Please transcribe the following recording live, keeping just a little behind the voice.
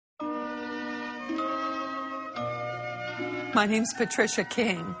My name's Patricia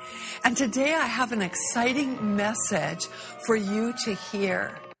King, and today I have an exciting message for you to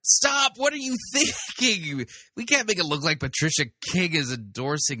hear. Stop! What are you thinking? We can't make it look like Patricia King is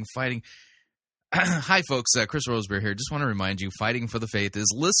endorsing fighting. Hi, folks. Chris Roseberry here. Just want to remind you, Fighting for the Faith is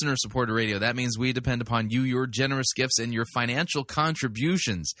listener-supported radio. That means we depend upon you, your generous gifts, and your financial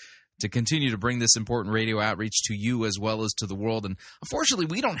contributions to continue to bring this important radio outreach to you as well as to the world. And unfortunately,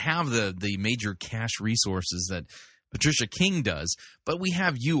 we don't have the major cash resources that Patricia King does, but we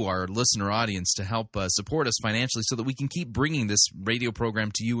have you, our listener audience, to help support us financially so that we can keep bringing this radio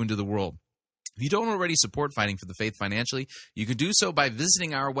program to you and to the world. If you don't already support Fighting for the Faith financially, you can do so by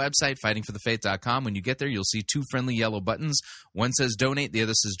visiting our website, fightingforthefaith.com. When you get there, you'll see two friendly yellow buttons. One says donate, the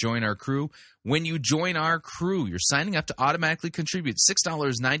other says join our crew. When you join our crew, you're signing up to automatically contribute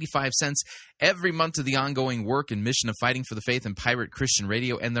 $6.95 every month to the ongoing work and mission of Fighting for the Faith and Pirate Christian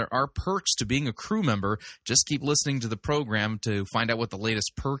Radio, and there are perks to being a crew member. Just keep listening to the program to find out what the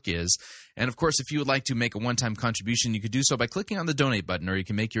latest perk is. And, of course, if you would like to make a one-time contribution, you could do so by clicking on the donate button, or you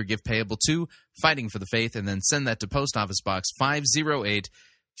can make your gift payable to Fighting for the Faith and then send that to Post Office Box 508,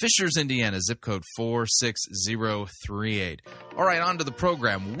 Fishers, Indiana, zip code 46038. All right, on to the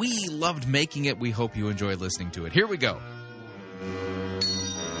program. We loved making it. We hope you enjoyed listening to it. Here we go.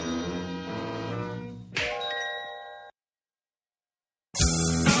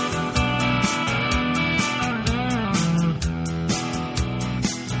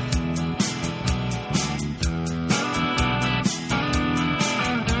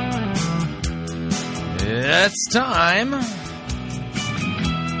 It's time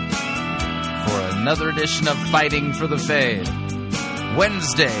for another edition of Fighting for the Faith.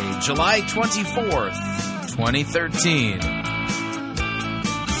 Wednesday, July 24th, 2013.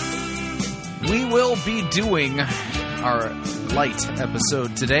 We will be doing our light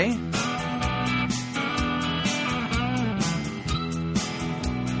episode today.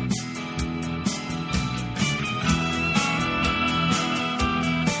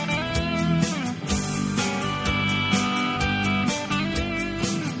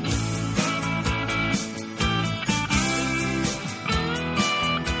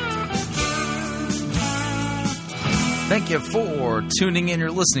 Thank you for tuning in.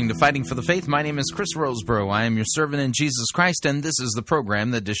 You're listening to Fighting for the Faith. My name is Chris Roseborough. I am your servant in Jesus Christ, and this is the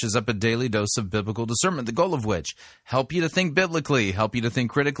program that dishes up a daily dose of biblical discernment, the goal of which, help you to think biblically, help you to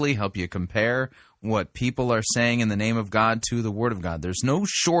think critically, help you compare what people are saying in the name of God to the Word of God. There's no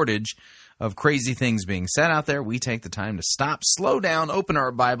shortage of crazy things being said out there. We take the time to stop, slow down, open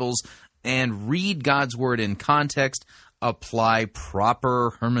our Bibles, and read God's Word in context, apply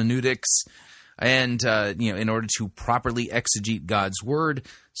proper hermeneutics, and, in order to properly exegete God's Word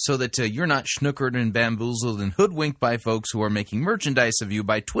so that you're not snookered and bamboozled and hoodwinked by folks who are making merchandise of you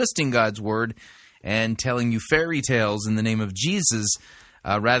by twisting God's Word and telling you fairy tales in the name of Jesus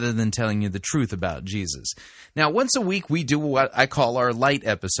rather than telling you the truth about Jesus. Now, once a week, we do what I call our light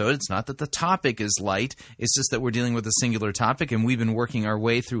episode. It's not that the topic is light. It's just that we're dealing with a singular topic, and we've been working our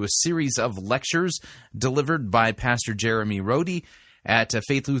way through a series of lectures delivered by Pastor Jeremy Rhode at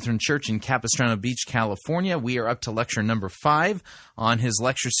Faith Lutheran Church in Capistrano Beach, California. We are up to lecture number 5 on his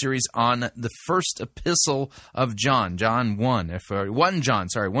lecture series on the first epistle of John, 1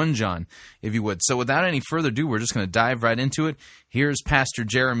 John, if you would. So without any further ado, we're just going to dive right into it. Here's Pastor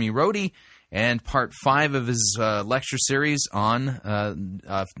Jeremy Rhode and part 5 of his lecture series on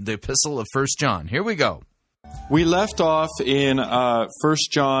the epistle of 1 John. Here we go. We left off in 1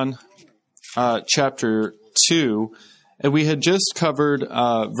 John chapter 2, and we had just covered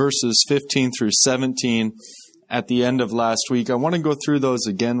verses 15 through 17 at the end of last week. I want to go through those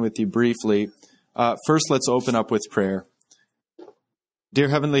again with you briefly. First, let's open up with prayer. Dear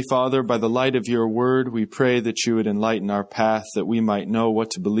Heavenly Father, by the light of your word, we pray that you would enlighten our path, that we might know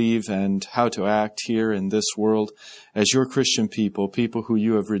what to believe and how to act here in this world as your Christian people, people who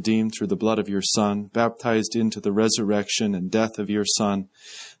you have redeemed through the blood of your Son, baptized into the resurrection and death of your Son,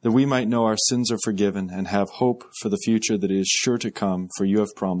 that we might know our sins are forgiven and have hope for the future that is sure to come, for you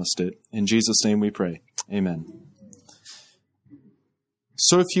have promised it. In Jesus' name we pray. Amen.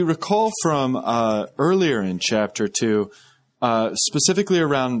 So if you recall from earlier in chapter 2, specifically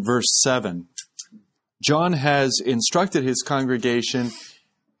around verse 7, John has instructed his congregation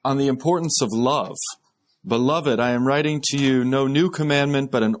on the importance of love. Beloved, I am writing to you no new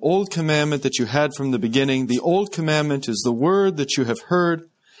commandment, but an old commandment that you had from the beginning. The old commandment is the word that you have heard.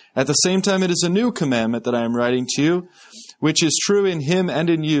 At the same time, it is a new commandment that I am writing to you, which is true in him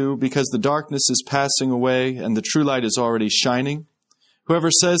and in you, because the darkness is passing away and the true light is already shining. Whoever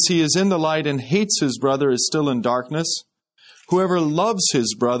says he is in the light and hates his brother is still in darkness. Whoever loves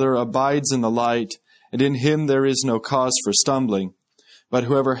his brother abides in the light, and in him there is no cause for stumbling. But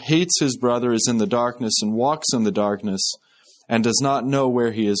whoever hates his brother is in the darkness and walks in the darkness, and does not know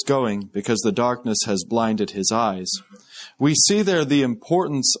where he is going, because the darkness has blinded his eyes. We see there the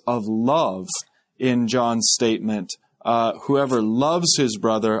importance of love in John's statement. Whoever loves his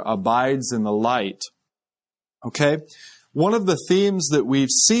brother abides in the light. Okay? One of the themes that we've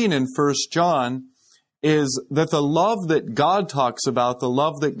seen in 1 John is that the love that God talks about, the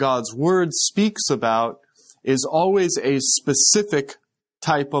love that God's Word speaks about, is always a specific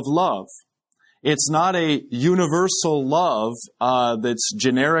type of love. It's not a universal love that's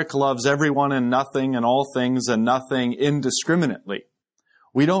generic, loves everyone and nothing and all things and nothing indiscriminately.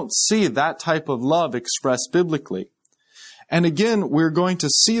 We don't see that type of love expressed biblically. And again, we're going to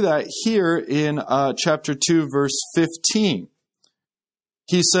see that here in chapter 2, verse 15.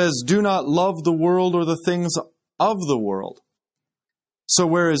 He says, do not love the world or the things of the world. So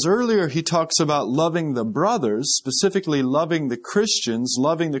whereas earlier he talks about loving the brothers, specifically loving the Christians,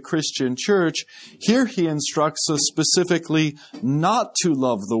 loving the Christian church, here he instructs us specifically not to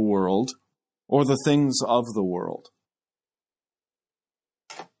love the world or the things of the world.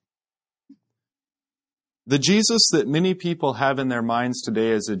 The Jesus that many people have in their minds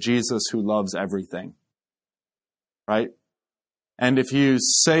today is a Jesus who loves everything, right? And if you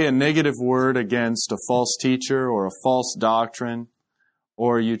say a negative word against a false teacher or a false doctrine,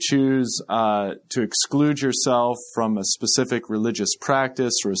 or you choose to exclude yourself from a specific religious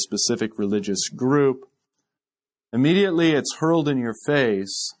practice or a specific religious group, immediately it's hurled in your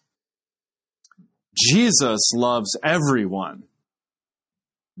face. Jesus loves everyone.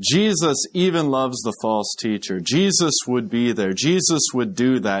 Jesus even loves the false teacher. Jesus would be there. Jesus would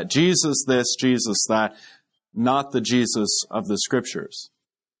do that. Jesus this, Jesus that. Not the Jesus of the Scriptures.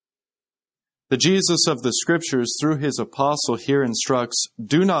 The Jesus of the Scriptures, through his apostle, here instructs,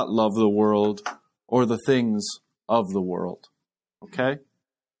 do not love the world or the things of the world. Okay?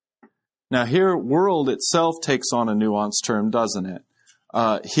 Now here, world itself takes on a nuanced term, doesn't it?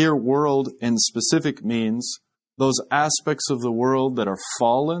 Here, world in specific means those aspects of the world that are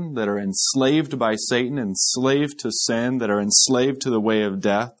fallen, that are enslaved by Satan, enslaved to sin, that are enslaved to the way of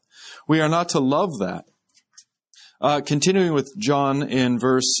death. We are not to love that. Continuing with John in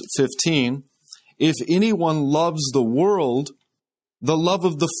verse 15, if anyone loves the world, the love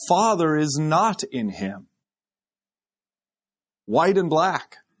of the Father is not in him. White and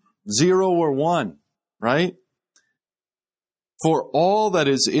black, 0 or 1, right? For all that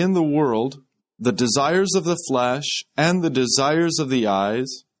is in the world, the desires of the flesh and the desires of the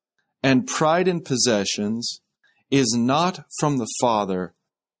eyes and pride in possessions is not from the Father,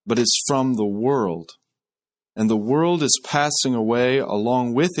 but is from the world. And the world is passing away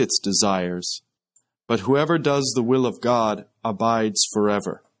along with its desires, but whoever does the will of God abides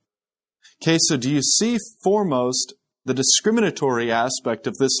forever. Okay, so do you see foremost the discriminatory aspect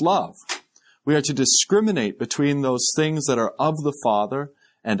of this love? We are to discriminate between those things that are of the Father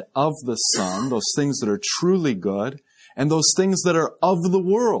and of the Son, those things that are truly good, and those things that are of the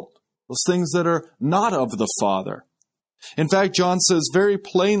world, those things that are not of the Father. In fact, John says very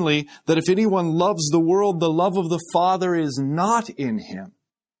plainly that if anyone loves the world, the love of the Father is not in him.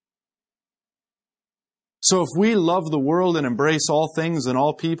 So if we love the world and embrace all things and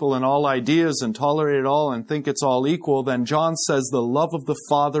all people and all ideas and tolerate it all and think it's all equal, then John says the love of the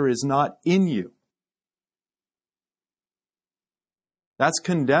Father is not in you. That's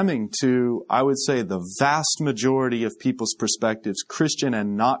condemning to, I would say, the vast majority of people's perspectives, Christian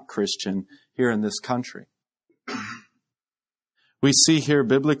and not Christian, here in this country. We see here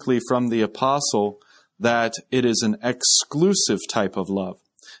biblically from the apostle that it is an exclusive type of love.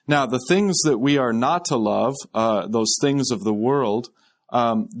 Now, the things that we are not to love, those things of the world,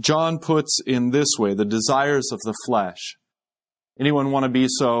 John puts in this way, the desires of the flesh. Anyone want to be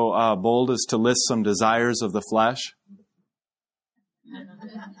so bold as to list some desires of the flesh?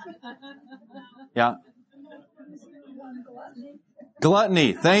 Yeah.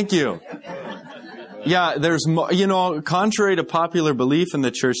 Gluttony, thank you. Yeah, there's, contrary to popular belief in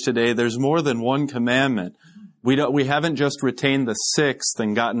the church today, there's more than one commandment. We haven't just retained the sixth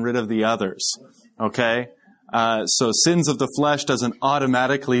and gotten rid of the others. Okay? So sins of the flesh doesn't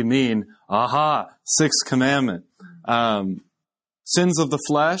automatically mean, sixth commandment. Sins of the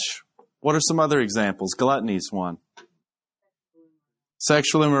flesh, what are some other examples? Gluttony's one.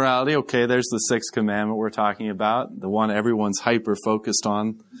 Sexual immorality, okay, there's the sixth commandment we're talking about, the one everyone's hyper-focused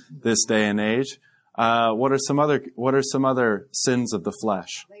on this day and age. What are some other sins of the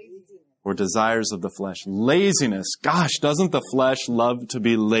flesh? Or desires of the flesh? Laziness. Gosh, doesn't the flesh love to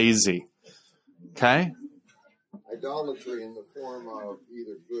be lazy? Okay? idolatry in the form of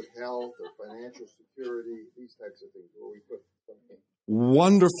either good health or financial security, these types of things, where we put something.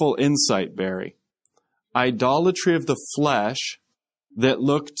 Wonderful insight, Barry. Idolatry of the flesh that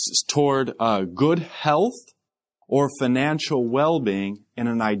looks toward good health or financial well-being in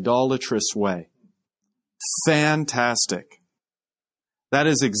an idolatrous way. Fantastic. That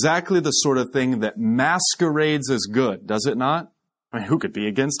is exactly the sort of thing that masquerades as good, does it not? I mean, who could be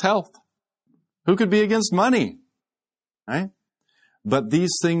against health? Who could be against money? Right? But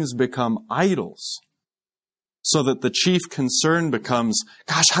these things become idols, so that the chief concern becomes,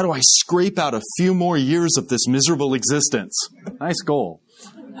 gosh, how do I scrape out a few more years of this miserable existence? Nice goal.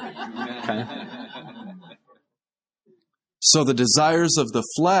 Okay. So the desires of the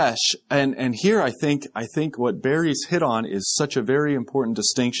flesh, and here I think what Barry's hit on is such a very important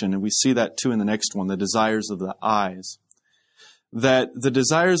distinction, and we see that too in the next one, the desires of the eyes. That the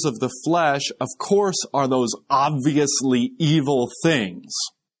desires of the flesh, of course, are those obviously evil things,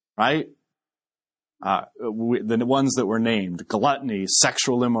 right? The ones that were named, gluttony,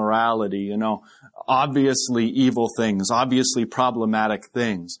 sexual immorality, obviously evil things, obviously problematic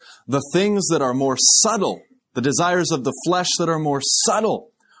things. The things that are more subtle, the desires of the flesh that are more subtle,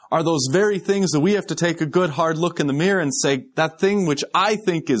 are those very things that we have to take a good hard look in the mirror and say, that thing which I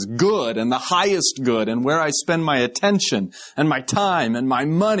think is good and the highest good and where I spend my attention and my time and my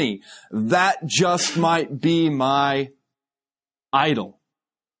money, that just might be my idol.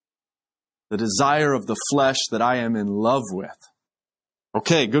 The desire of the flesh that I am in love with.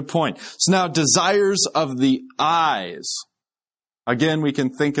 Okay, good point. So now, desires of the eyes. Again, we can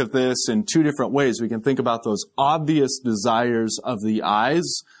think of this in two different ways. We can think about those obvious desires of the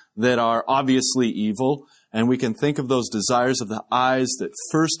eyes that are obviously evil, and we can think of those desires of the eyes that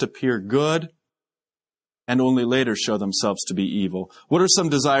first appear good and only later show themselves to be evil. What are some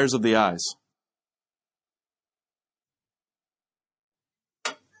desires of the eyes?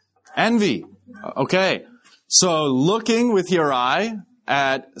 Envy. Okay. So looking with your eye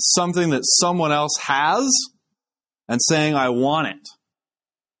at something that someone else has and saying, I want it.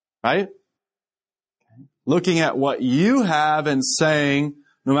 Right? Looking at what you have and saying,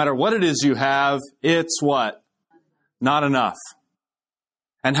 no matter what it is you have, it's what? Not enough.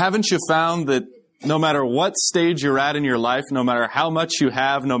 And haven't you found that no matter what stage you're at in your life, no matter how much you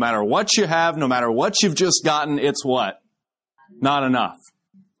have, no matter what you have, no matter what you've just gotten, it's what? Not enough.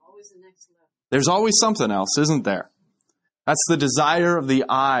 There's always something else, isn't there? That's the desire of the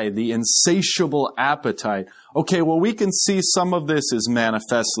eye, the insatiable appetite. Okay, well, we can see some of this is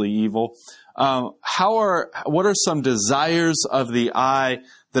manifestly evil. What are some desires of the eye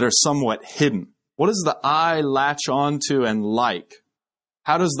that are somewhat hidden? What does the eye latch onto and like?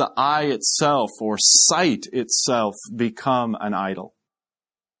 How does the eye itself or sight itself become an idol?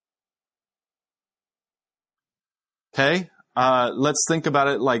 Okay, let's think about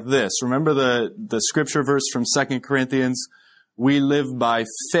it like this. Remember the scripture verse from 2 Corinthians? We live by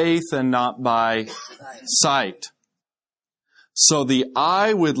faith and not by sight. So the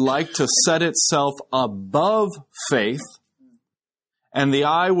eye would like to set itself above faith, and the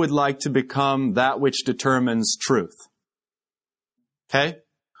eye would like to become that which determines truth. Okay?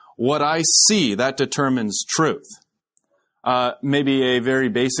 What I see, that determines truth. Maybe a very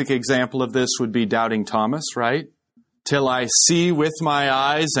basic example of this would be doubting Thomas, right? Till I see with my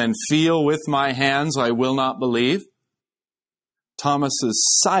eyes and feel with my hands, I will not believe. Thomas's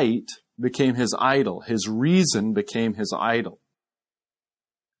sight became his idol. His reason became his idol.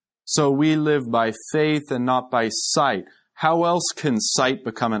 So we live by faith and not by sight. How else can sight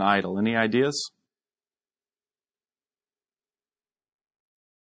become an idol? Any ideas?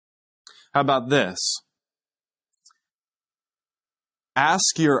 How about this?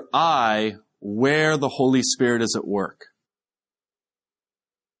 Ask your eye where the Holy Spirit is at work.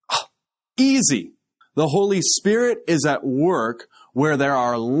 Easy. The Holy Spirit is at work where there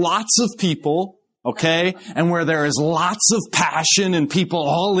are lots of people, okay, and where there is lots of passion and people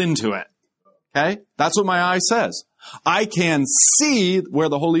all into it. Okay? That's what my eye says. I can see where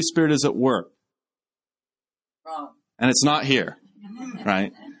the Holy Spirit is at work. Wrong. And it's not here,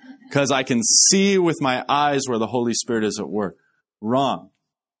 right? Because I can see with my eyes where the Holy Spirit is at work. Wrong.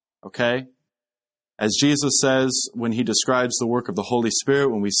 Okay? As Jesus says when he describes the work of the Holy Spirit,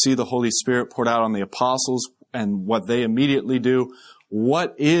 when we see the Holy Spirit poured out on the apostles and what they immediately do,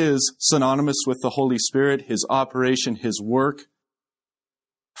 what is synonymous with the Holy Spirit, his operation, his work?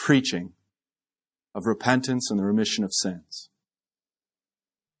 Preaching of repentance and the remission of sins.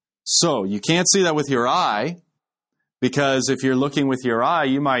 So, you can't see that with your eye, because if you're looking with your eye,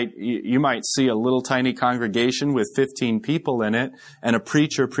 you might see a little tiny congregation with 15 people in it and a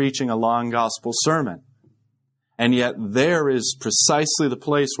preacher preaching a long gospel sermon. And yet there is precisely the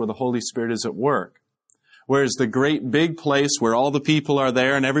place where the Holy Spirit is at work. Whereas the great big place where all the people are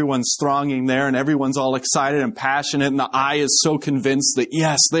there and everyone's thronging there and everyone's all excited and passionate and the eye is so convinced that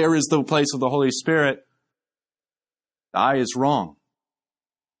yes, there is the place of the Holy Spirit, the eye is wrong.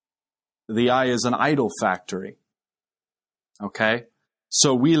 The eye is an idol factory. Okay?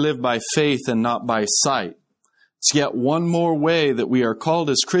 So we live by faith and not by sight. It's yet one more way that we are called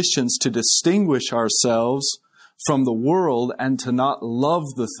as Christians to distinguish ourselves from the world and to not love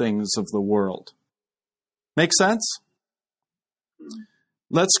the things of the world. Make sense?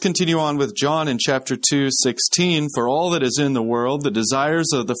 Let's continue on with John in chapter 2:16. For all that is in the world, the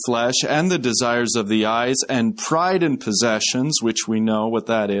desires of the flesh and the desires of the eyes and pride in possessions, which we know what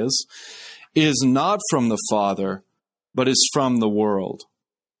that is not from the Father, but is from the world.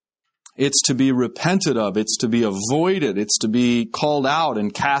 It's to be repented of. It's to be avoided. It's to be called out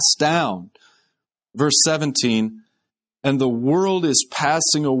and cast down. Verse 17, and the world is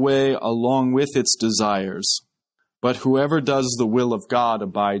passing away along with its desires, but whoever does the will of God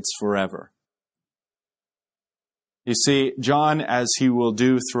abides forever. You see, John, as he will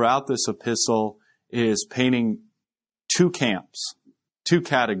do throughout this epistle, is painting two camps, two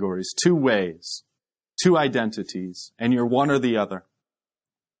categories, two ways, two identities, and you're one or the other.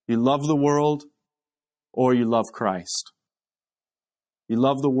 You love the world or you love Christ. You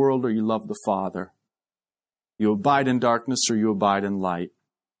love the world or you love the Father. You abide in darkness or you abide in light.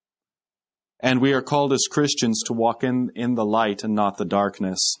 And we are called as Christians to walk in the light and not the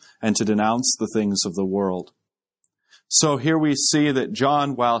darkness, and to denounce the things of the world. So here we see that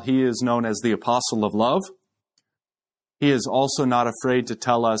John, while he is known as the apostle of love, he is also not afraid to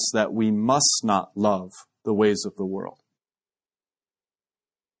tell us that we must not love the ways of the world.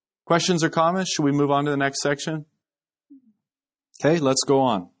 Questions or comments? Should we move on to the next section? Okay, let's go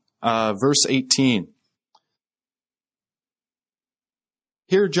on. Verse 18.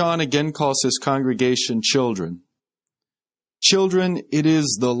 Here John again calls his congregation children. Children, it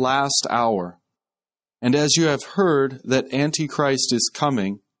is the last hour. And as you have heard that Antichrist is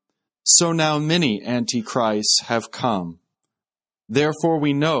coming, so now many Antichrists have come. Therefore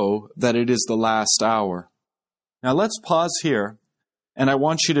we know that it is the last hour. Now let's pause here, and I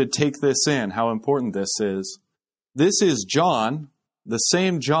want you to take this in, how important this is. This is John, the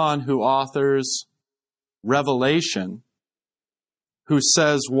same John who authors Revelation, who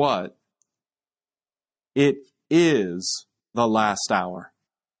says what? It is the last hour.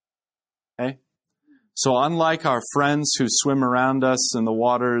 Okay? So unlike our friends who swim around us in the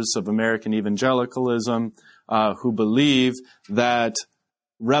waters of American evangelicalism, who believe that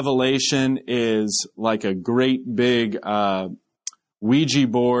Revelation is like a great big Ouija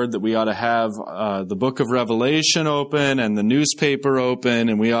board, that we ought to have the book of Revelation open and the newspaper open,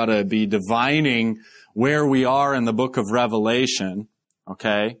 and we ought to be divining where we are in the book of Revelation.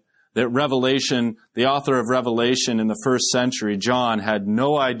 Okay? That Revelation, the author of Revelation in the first century, John, had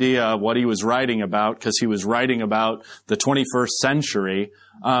no idea what he was writing about because he was writing about the 21st century.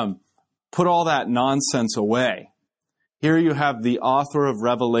 Put all that nonsense away. Here you have the author of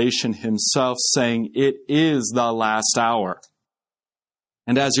Revelation himself saying, it is the last hour.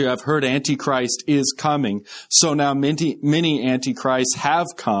 And as you have heard, Antichrist is coming. So now many Antichrists have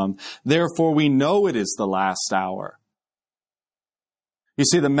come. Therefore we know it is the last hour. You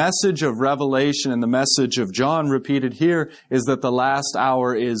see, the message of Revelation and the message of John repeated here is that the last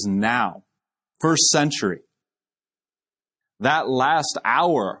hour is now. First century. That last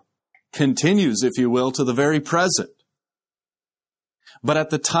hour continues, if you will, to the very present. But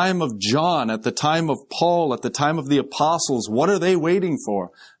at the time of John, at the time of Paul, at the time of the apostles, what are they waiting for?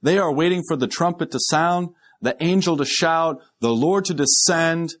 They are waiting for the trumpet to sound, the angel to shout, the Lord to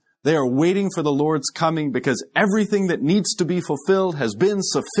descend. They are waiting for the Lord's coming because everything that needs to be fulfilled has been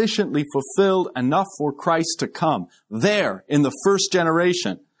sufficiently fulfilled enough for Christ to come. There, in the first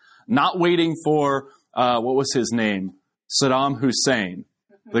generation. Not waiting for, what was his name? Saddam Hussein,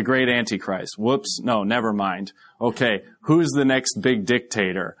 the great Antichrist. Whoops, no, never mind. Okay, who's the next big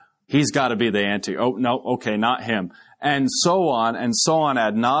dictator? He's got to be the oh, no, okay, not him. And so on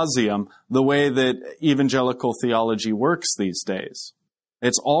ad nauseum, the way that evangelical theology works these days.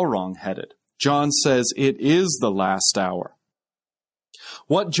 It's all wrong-headed. John says it is the last hour.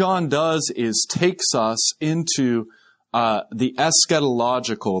 What John does is takes us into the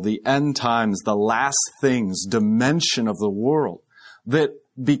eschatological, the end times, the last things, dimension of the world. That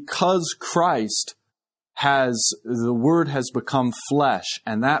because Christ the Word has become flesh,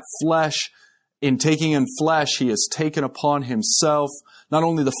 and that flesh, in taking in flesh, He has taken upon Himself not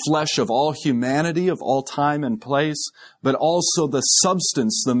only the flesh of all humanity, of all time and place, but also the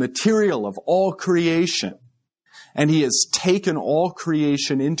substance, the material of all creation. and He has taken all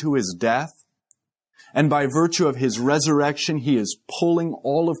creation into His death. And by virtue of His resurrection, He is pulling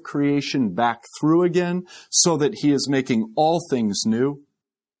all of creation back through again so that He is making all things new.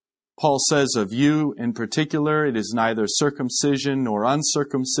 Paul says of you in particular, it is neither circumcision nor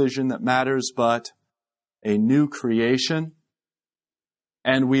uncircumcision that matters, but a new creation.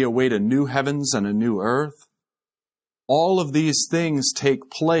 And we await a new heavens and a new earth. All of these things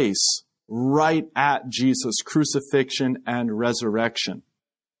take place right at Jesus' crucifixion and resurrection.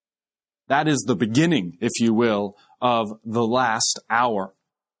 That is the beginning, if you will, of the last hour.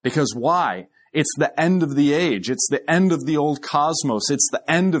 Because why? It's the end of the age. It's the end of the old cosmos. It's the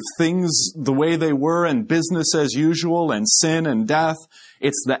end of things the way they were and business as usual and sin and death.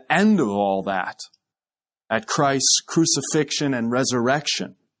 It's the end of all that at Christ's crucifixion and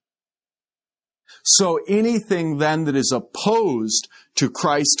resurrection. So anything then that is opposed to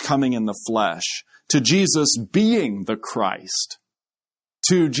Christ coming in the flesh, to Jesus being the Christ,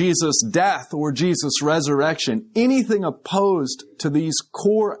 to Jesus' death or Jesus' resurrection, anything opposed to these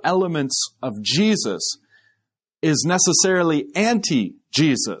core elements of Jesus is necessarily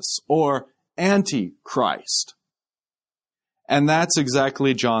anti-Jesus or anti-Christ. And that's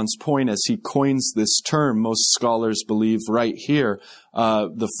exactly John's point as he coins this term. Most scholars believe right here,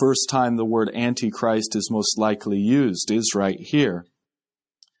 the first time the word antichrist is most likely used is right here.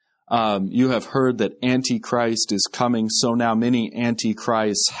 You have heard that Antichrist is coming, so now many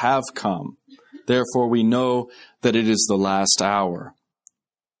Antichrists have come. Therefore we know that it is the last hour.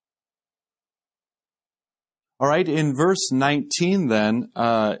 All right, in verse 19 then,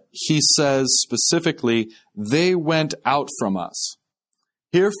 he says specifically, they went out from us.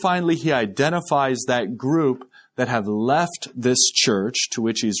 Here finally he identifies that group that have left this church to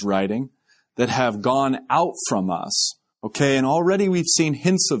which he's writing, that have gone out from us. Okay, and already we've seen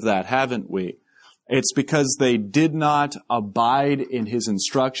hints of that, haven't we? It's because they did not abide in his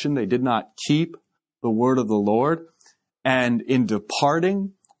instruction. They did not keep the word of the Lord. And in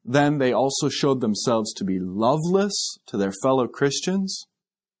departing, then they also showed themselves to be loveless to their fellow Christians.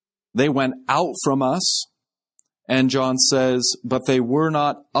 They went out from us, and John says, but they were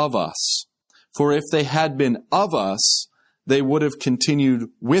not of us. For if they had been of us, they would have continued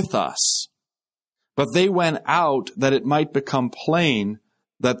with us. But they went out that it might become plain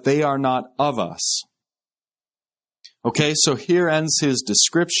that they are not of us. Okay, so here ends his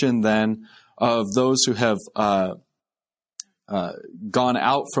description then of those who have gone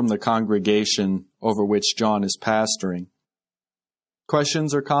out from the congregation over which John is pastoring.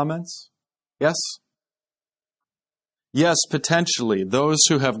 Questions or comments? Yes? Yes, potentially. Those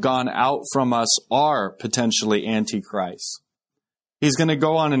who have gone out from us are potentially antichrists. He's going to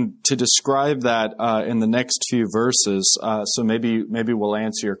go on and to describe that in the next few verses. So maybe we'll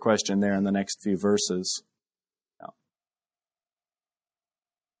answer your question there in the next few verses. Yeah.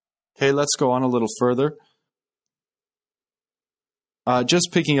 Okay, let's go on a little further. Just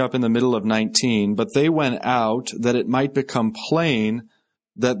picking up in the middle of 19, but they went out that it might become plain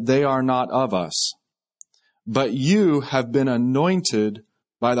that they are not of us. But you have been anointed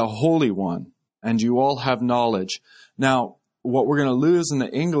by the Holy One, and you all have knowledge. Now, what we're going to lose in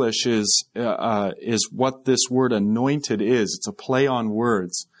the English is what this word anointed is. It's a play on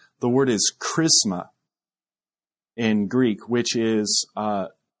words. The word is charisma in Greek, which is a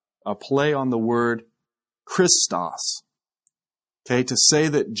play on the word Christos. Okay, to say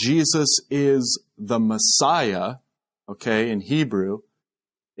that Jesus is the Messiah, okay, in Hebrew,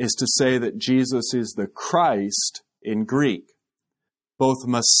 is to say that Jesus is the Christ in Greek. Both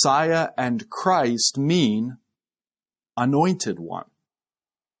Messiah and Christ mean anointed one.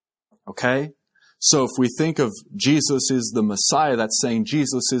 Okay? So if we think of Jesus is the Messiah, that's saying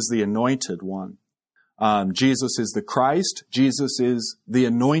Jesus is the anointed one. Jesus is the Christ. Jesus is the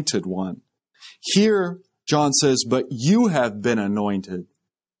anointed one. Here, John says, but you have been anointed.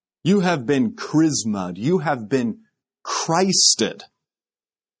 You have been charismaed. You have been Christed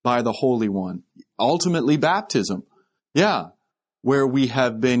by the Holy One. Ultimately, baptism. Yeah. Where we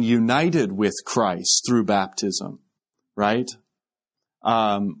have been united with Christ through baptism. Right?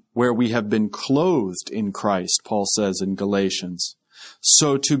 Where we have been clothed in Christ, Paul says in Galatians.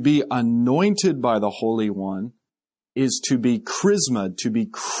 So to be anointed by the Holy One is to be charismaed, to be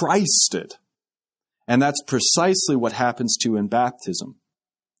Christed. And that's precisely what happens to you in baptism.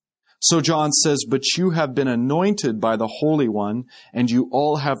 So John says, but you have been anointed by the Holy One, and you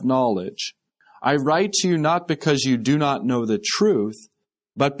all have knowledge. I write to you not because you do not know the truth,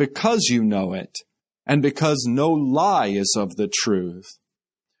 but because you know it, and because no lie is of the truth.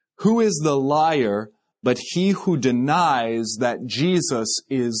 Who is the liar but he who denies that Jesus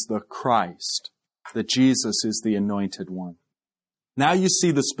is the Christ? that Jesus is the anointed one. Now you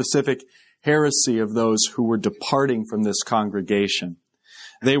see the specific heresy of those who were departing from this congregation.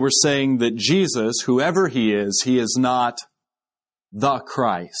 They were saying that Jesus, whoever he is not the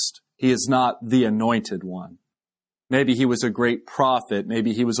Christ. He is not the anointed one. Maybe he was a great prophet.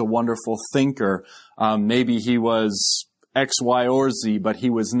 Maybe he was a wonderful thinker. Maybe he was X, Y, or Z, but he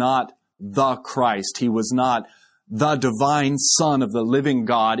was not the Christ. He was not the divine Son of the living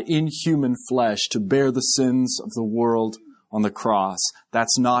God in human flesh to bear the sins of the world on the cross.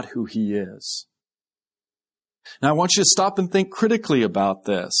 That's not who he is. Now I want you to stop and think critically about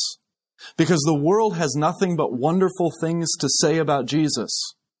this, because the world has nothing but wonderful things to say about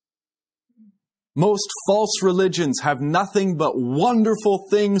Jesus. Most false religions have nothing but wonderful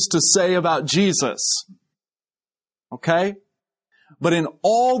things to say about Jesus. Okay? But in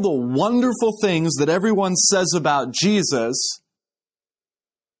all the wonderful things that everyone says about Jesus,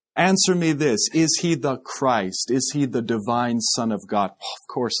 answer me this: is he the Christ? Is he the divine Son of God? Oh,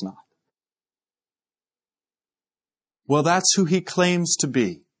 of course not. Well, that's who he claims to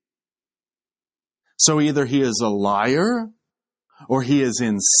be. So either he is a liar, or he is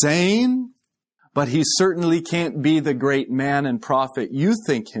insane, but he certainly can't be the great man and prophet you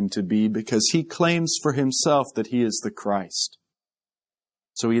think him to be, because he claims for himself that he is the Christ.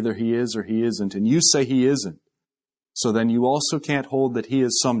 So either he is or he isn't, and you say he isn't. So then you also can't hold that he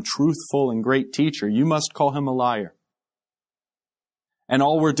is some truthful and great teacher. You must call him a liar. And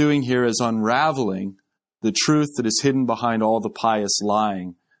all we're doing here is unraveling the truth that is hidden behind all the pious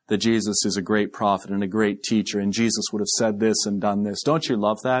lying, that Jesus is a great prophet and a great teacher, and Jesus would have said this and done this. Don't you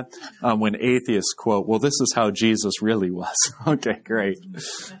love that? When atheists quote, well, this is how Jesus really was. Okay, great.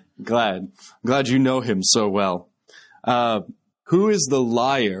 Glad you know him so well. Who is the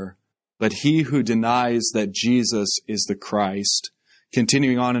liar but he who denies that Jesus is the Christ?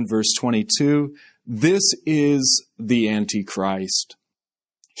 Continuing on in verse 22, this is the Antichrist,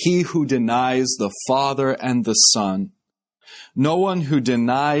 he who denies the Father and the Son. No one who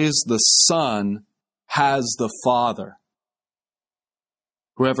denies the Son has the Father.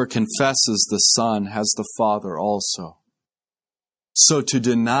 Whoever confesses the Son has the Father also. So to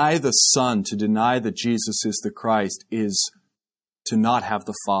deny the Son, to deny that Jesus is the Christ, is to not have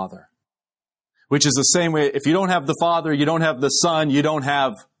the Father. Which is the same way, if you don't have the Father, you don't have the Son, you don't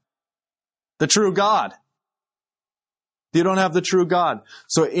have the true God. You don't have the true God.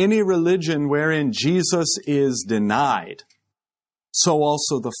 So any religion wherein Jesus is denied, so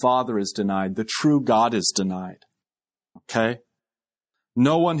also the Father is denied. The true God is denied. Okay?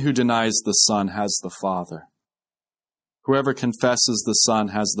 No one who denies the Son has the Father. Whoever confesses the Son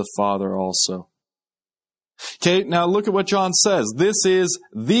has the Father also. Okay, now look at what John says. This is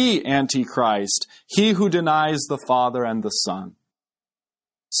the Antichrist, he who denies the Father and the Son.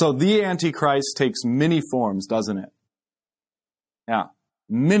 So the Antichrist takes many forms, doesn't it? Yeah,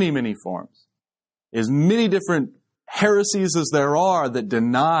 many forms. As many different heresies as there are that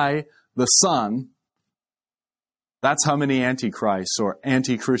deny the Son, that's how many antichrists or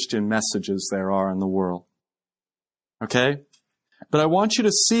anti-Christian messages there are in the world. Okay? But I want you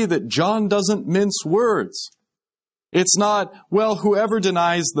to see that John doesn't mince words. It's not, well, whoever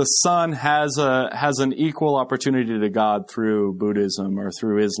denies the Son has an equal opportunity to God through Buddhism or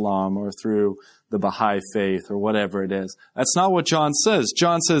through Islam or through the Baha'i faith or whatever it is. That's not what John says.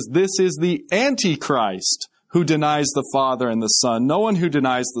 John says this is the Antichrist who denies the Father and the Son. No one who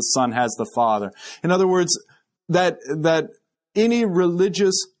denies the Son has the Father. In other words, that any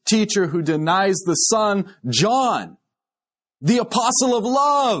religious teacher who denies the Son, John, the apostle of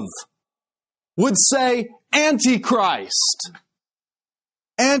love, would say Antichrist.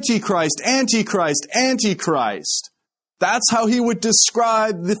 Antichrist, Antichrist, Antichrist. That's how he would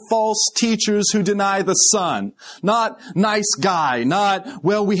describe the false teachers who deny the Son. Not nice guy, not,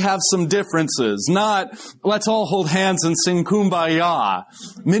 well, we have some differences, not, let's all hold hands and sing Kumbaya,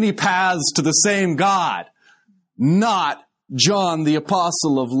 many paths to the same God. Not John, the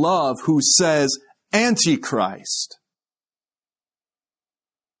apostle of love, who says Antichrist.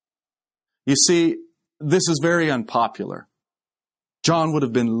 You see, this is very unpopular. John would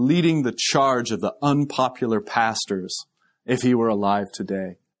have been leading the charge of the unpopular pastors if he were alive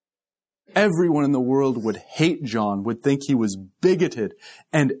today. Everyone in the world would hate John, would think he was bigoted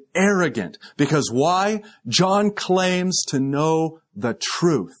and arrogant. Because why? John claims to know the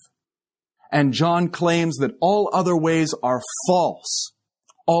truth. And John claims that all other ways are false.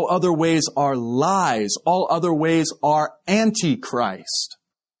 All other ways are lies. All other ways are Antichrist.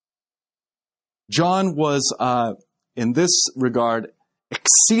 John was, in this regard,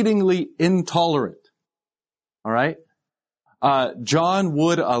 exceedingly intolerant. All right? John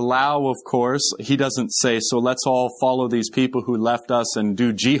would allow, of course, he doesn't say, so let's all follow these people who left us and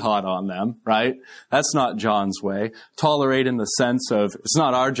do jihad on them, right? That's not John's way. Tolerate in the sense of, it's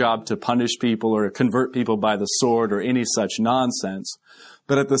not our job to punish people or convert people by the sword or any such nonsense.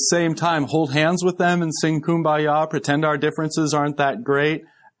 But at the same time, hold hands with them and sing Kumbaya, pretend our differences aren't that great?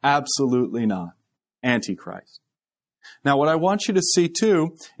 Absolutely not. Antichrist. Now, what I want you to see,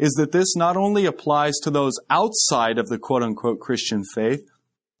 too, is that this not only applies to those outside of the quote-unquote Christian faith,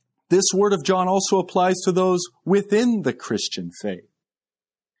 this word of John also applies to those within the Christian faith.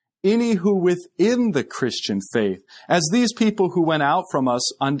 Any who within the Christian faith, as these people who went out from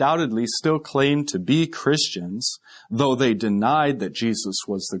us undoubtedly still claim to be Christians, though they denied that Jesus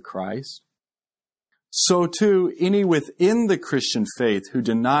was the Christ, so too, any within the Christian faith who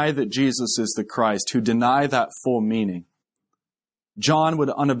deny that Jesus is the Christ, who deny that full meaning, John would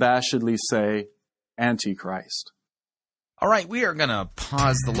unabashedly say, Antichrist. All right, we are going to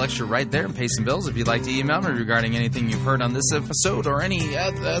pause the lecture right there and pay some bills. If you'd like to email me regarding anything you've heard on this episode or any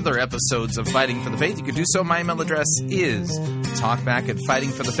other episodes of Fighting for the Faith, you can do so. My email address is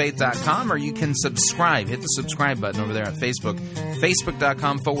talkback@fightingforthefaith.com, or you can subscribe. Hit the subscribe button over there at Facebook,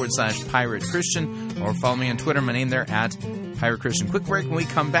 facebook.com/Pirate Christian, or follow me on Twitter. My name there at Pirate Christian. Quick break. When we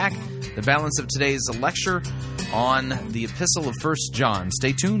come back, the balance of today's lecture on the Epistle of 1 John.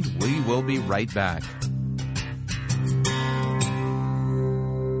 Stay tuned. We will be right back.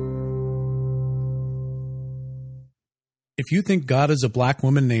 If you think God is a black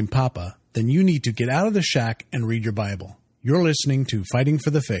woman named Papa, then you need to get out of the shack and read your Bible. You're listening to Fighting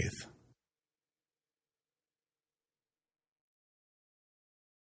for the Faith.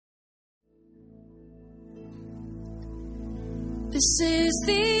 This is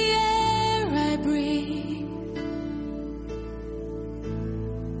the air I breathe.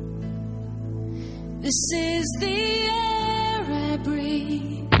 This is the air I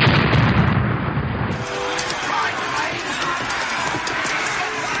breathe.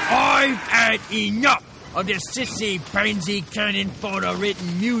 I've had enough of this sissy, pansy, cannon fodder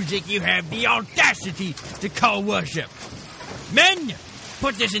written music you have the audacity to call worship. Men,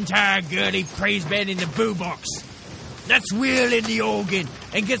 put this entire girly praise band in the boo box. Let's wheel in the organ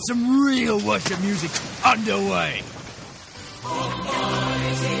and get some real worship music underway.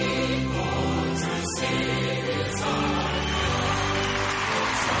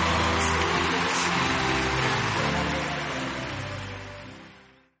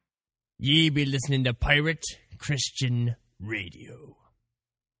 Ye be listening to Pirate Christian Radio.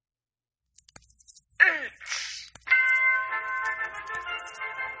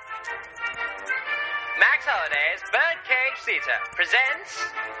 Max Holliday's Birdcage Theater presents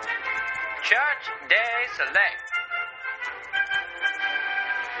Church Day Select.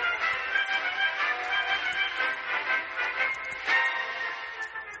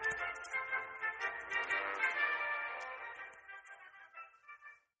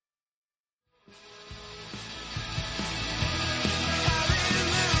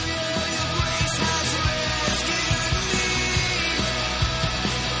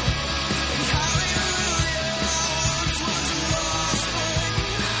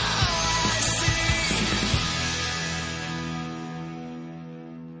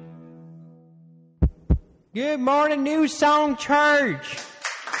 Good morning, New Song Church.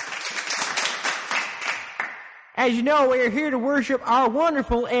 As you know, we are here to worship our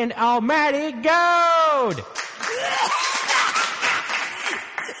wonderful and almighty God.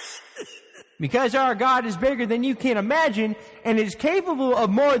 Because our God is bigger than you can imagine and is capable of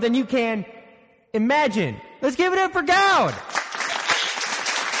more than you can imagine. Let's give it up for God.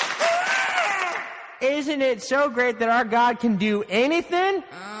 Isn't it so great that our God can do anything?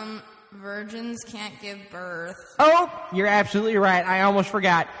 Virgins can't give birth. Oh, you're absolutely right. I almost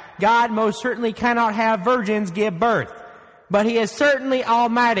forgot. God most certainly cannot have virgins give birth. But he is certainly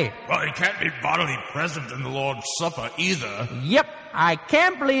almighty. Well, he can't be bodily present in the Lord's Supper either. Yep, I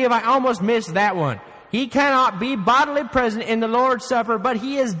can't believe I almost missed that one. He cannot be bodily present in the Lord's Supper, but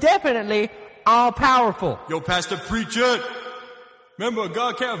he is definitely all-powerful. Yo, Pastor, preach it. Remember,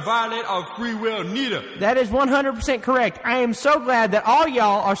 God can't violate our free will neither. That is 100% correct. I am so glad that all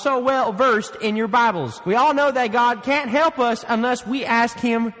y'all are so well versed in your Bibles. We all know that God can't help us unless we ask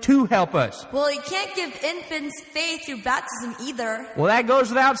him to help us. Well, he can't give infants faith through baptism either. Well, that goes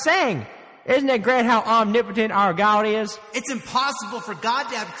without saying. Isn't it great how omnipotent our God is? It's impossible for God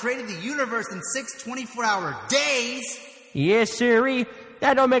to have created the universe in 6 24-hour days. Yes, sirree.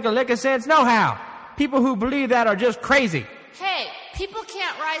 That don't make a lick of sense nohow. People who believe that are just crazy. Hey, people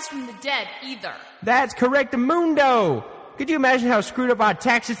can't rise from the dead either. That's correctamundo. Could you imagine how screwed up our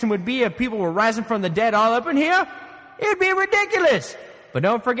tax system would be if people were rising from the dead all up in here? It'd be ridiculous. But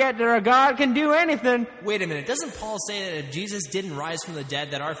don't forget that our God can do anything. Wait a minute. Doesn't Paul say that if Jesus didn't rise from the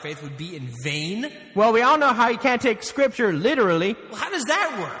dead, that our faith would be in vain? Well, we all know how you can't take Scripture literally. Well, how does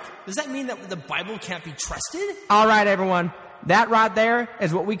that work? Does that mean that the Bible can't be trusted? All right, everyone. That right there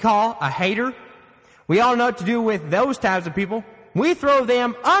is what we call a hater. We all know what to do with those types of people. We throw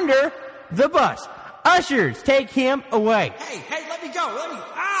them under the bus. Ushers, take him away. Hey, let me go.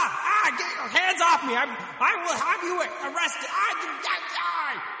 Get your hands off me. I will have you arrested.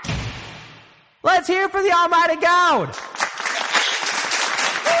 Let's hear for the Almighty God.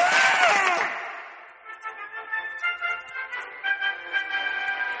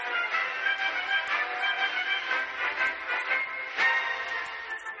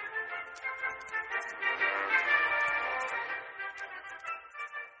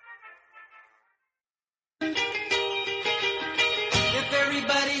 If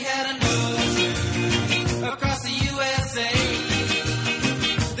everybody had a nose across the USA,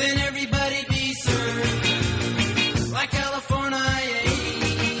 then everybody'd be served like California.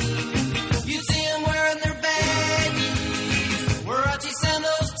 You'd see them wearing their baggies, Warachi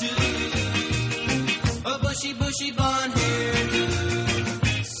sandals too, a bushy blonde hair,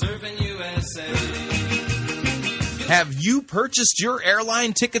 serving USA. Have you purchased your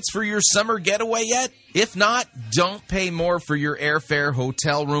airline tickets for your summer getaway yet? If not, don't pay more for your airfare,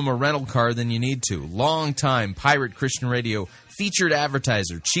 hotel room, or rental car than you need to. Longtime Pirate Christian Radio featured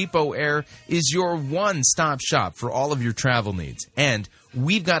advertiser Cheapo Air is your one-stop shop for all of your travel needs. And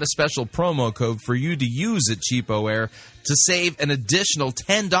we've got a special promo code for you to use at Cheapo Air to save an additional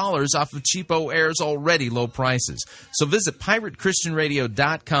 $10 off of Cheapo Air's already low prices. So visit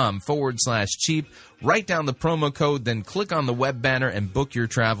piratechristianradio.com/cheap. Write down the promo code, then click on the web banner and book your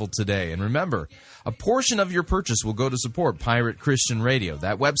travel today. And remember, a portion of your purchase will go to support Pirate Christian Radio.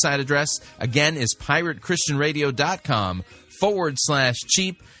 That website address, again, is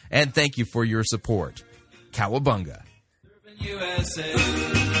piratechristianradio.com/cheap. And thank you for your support. Cowabunga. USA.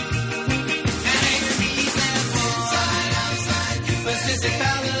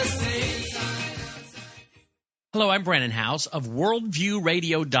 Hello, I'm Brandon House of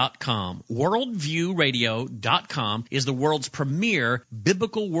WorldviewRadio.com. WorldviewRadio.com is the world's premier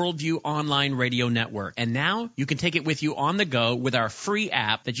biblical worldview online radio network. And now you can take it with you on the go with our free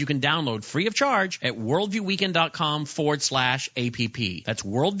app that you can download free of charge at worldviewweekend.com/app. That's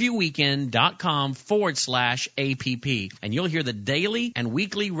worldviewweekend.com/app. And you'll hear the daily and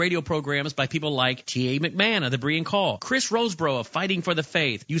weekly radio programs by people like T.A. McMahon of The Berean Call, Chris Rosebrough of Fighting for the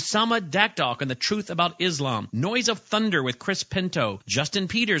Faith, Usama Dakdok and the Truth About Islam, Noise of Thunder with Chris Pinto, Justin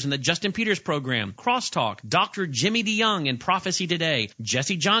Peters and the Justin Peters Program, Crosstalk, Dr. Jimmy DeYoung and Prophecy Today,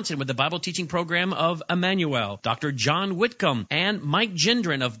 Jesse Johnson with the Bible teaching program of Emmanuel, Dr. John Whitcomb, and Mike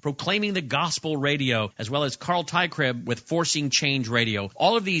Gendron of Proclaiming the Gospel Radio, as well as Carl Tykreb with Forcing Change Radio.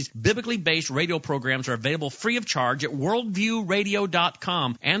 All of these biblically based radio programs are available free of charge at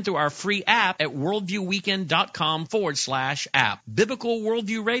worldviewradio.com and through our free app at worldviewweekend.com/app. Biblical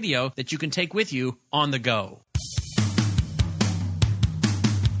Worldview Radio that you can take with you on the go.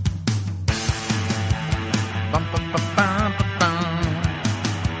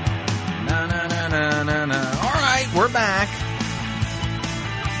 All right, we're back.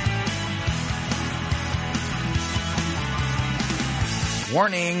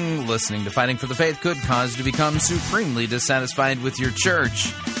 Warning, listening to Fighting for the Faith could cause you to become supremely dissatisfied with your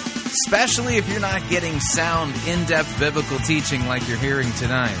church, especially if you're not getting sound, in-depth biblical teaching like you're hearing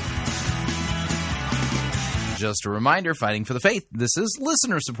tonight. Just a reminder, Fighting for the Faith, this is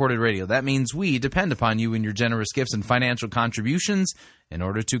listener-supported radio. That means we depend upon you and your generous gifts and financial contributions in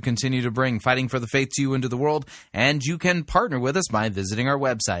order to continue to bring Fighting for the Faith to you into the world. And you can partner with us by visiting our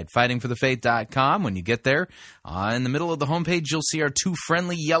website, fightingforthefaith.com. When you get there, in the middle of the homepage, you'll see our two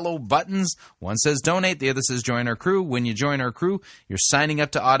friendly yellow buttons. One says donate, the other says join our crew. When you join our crew, you're signing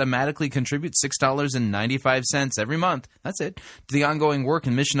up to automatically contribute $6.95 every month. That's it. To the ongoing work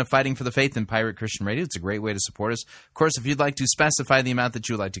and mission of Fighting for the Faith and Pirate Christian Radio. It's a great way to support us. Of course, if you'd like to specify the amount that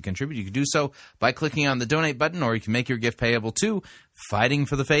you would like to contribute, you can do so by clicking on the donate button, or you can make your gift payable to Fighting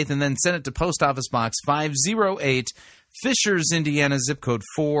for the Faith and then send it to Post Office Box 508, Fishers, Indiana, zip code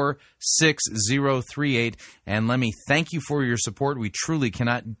 46038. And let me thank you for your support. We truly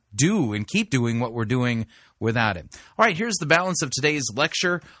cannot do and keep doing what we're doing without it. All right, here's the balance of today's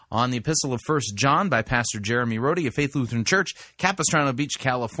lecture on the Epistle of 1 John by Pastor Jeremy Rhode of Faith Lutheran Church, Capistrano Beach,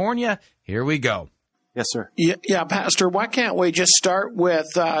 California. Here we go. Yes, sir. Yeah, Pastor, why can't we just start with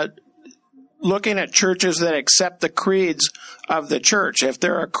looking at churches that accept the creeds of the church? If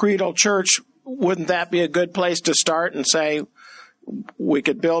they're a creedal church, wouldn't that be a good place to start and say we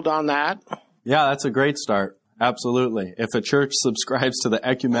could build on that? Yeah, that's a great start. Absolutely. If a church subscribes to the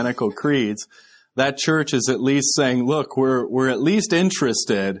ecumenical creeds, that church is at least saying, look, we're at least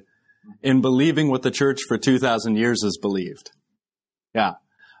interested in believing what the church for 2,000 years has believed. Yeah.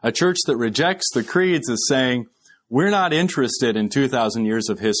 A church that rejects the creeds is saying, we're not interested in 2,000 years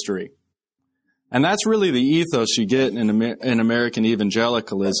of history. And that's really the ethos you get in American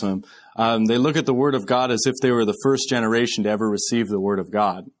evangelicalism. They look at the Word of God as if they were the first generation to ever receive the Word of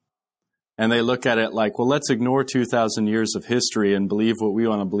God. And they look at it like, well, let's ignore 2,000 years of history and believe what we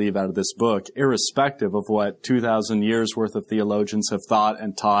want to believe out of this book, irrespective of what 2,000 years worth of theologians have thought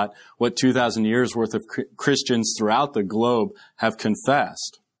and taught, what 2,000 years worth of Christians throughout the globe have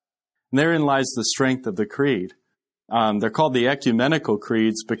confessed. And therein lies the strength of the creed. They're called the ecumenical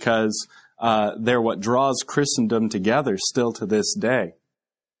creeds because they're what draws Christendom together still to this day.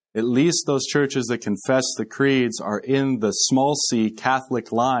 At least those churches that confess the creeds are in the small c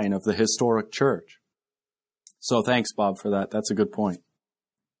Catholic line of the historic church. So thanks, Bob, for that. That's a good point.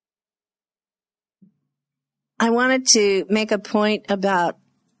 I wanted to make a point about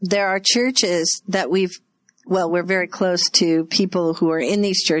there are churches that we're very close to people who are in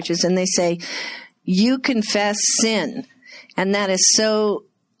these churches, and they say, you confess sin, and that is so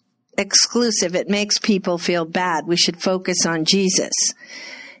exclusive. It makes people feel bad. We should focus on Jesus.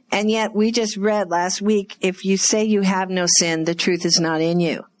 And yet we just read last week, if you say you have no sin, the truth is not in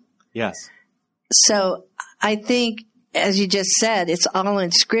you. Yes. So I think, as you just said, it's all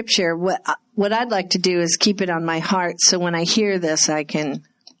in Scripture. What I'd like to do is keep it on my heart so when I hear this, I can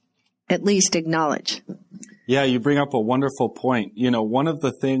at least acknowledge. Yeah, you bring up a wonderful point. You know, one of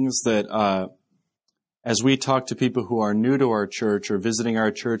the things that as we talk to people who are new to our church or visiting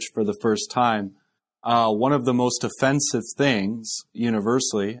our church for the first time, one of the most offensive things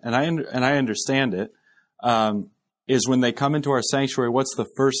universally, and I understand it, is when they come into our sanctuary, what's the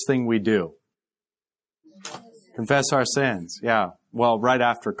first thing we do? Confess our sins. Yeah. Well, right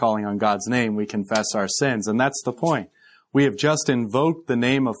after calling on God's name, we confess our sins. And that's the point. We have just invoked the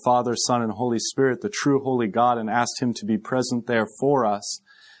name of Father, Son, and Holy Spirit, the true holy God, and asked Him to be present there for us.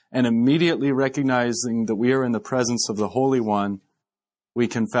 And immediately recognizing that we are in the presence of the Holy One, we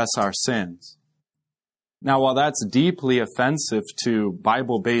confess our sins. Now, while that's deeply offensive to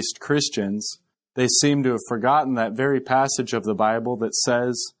Bible-based Christians, they seem to have forgotten that very passage of the Bible that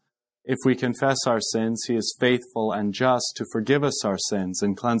says, if we confess our sins, He is faithful and just to forgive us our sins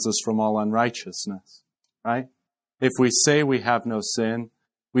and cleanse us from all unrighteousness. Right? If we say we have no sin,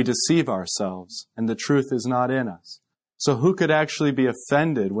 we deceive ourselves, and the truth is not in us. So who could actually be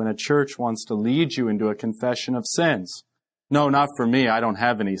offended when a church wants to lead you into a confession of sins? No, not for me. I don't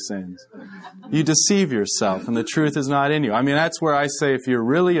have any sins. You deceive yourself, and the truth is not in you. I mean, that's where I say if you're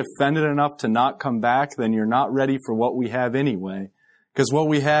really offended enough to not come back, then you're not ready for what we have anyway. Because what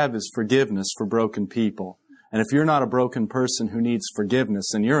we have is forgiveness for broken people. And if you're not a broken person who needs forgiveness,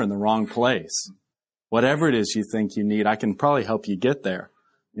 then you're in the wrong place. Whatever it is you think you need, I can probably help you get there.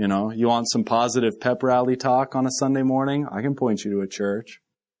 You know, you want some positive pep rally talk on a Sunday morning? I can point you to a church.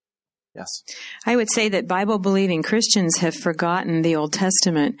 Yes. I would say that Bible-believing Christians have forgotten the Old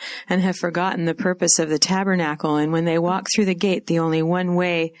Testament and have forgotten the purpose of the tabernacle. And when they walk through the gate, the only one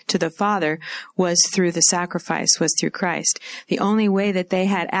way to the Father was through the sacrifice, was through Christ. The only way that they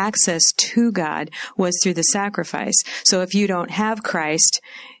had access to God was through the sacrifice. So if you don't have Christ,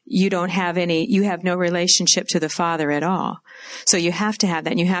 you have no relationship to the Father at all. So you have to have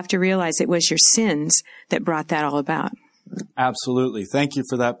that, and you have to realize it was your sins that brought that all about. Absolutely. Thank you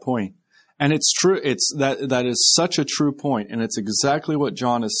for that point. And it's true. That is such a true point, and it's exactly what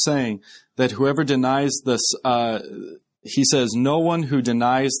John is saying, that whoever denies this, he says, no one who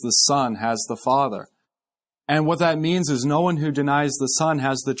denies the Son has the Father. And what that means is no one who denies the Son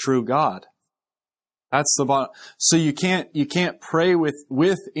has the true God. That's the bottom. So you can't pray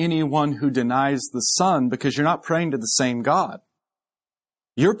with anyone who denies the Son, because you're not praying to the same God.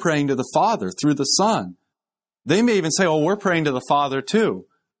 You're praying to the Father through the Son. They may even say, oh, we're praying to the Father too.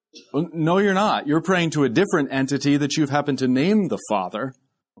 Well, no, you're not. You're praying to a different entity that you've happened to name the Father.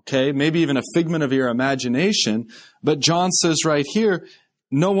 Okay, maybe even a figment of your imagination. But John says right here,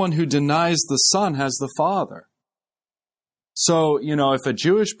 no one who denies the Son has the Father. So, you know, if a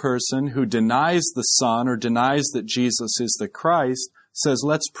Jewish person who denies the Son or denies that Jesus is the Christ says,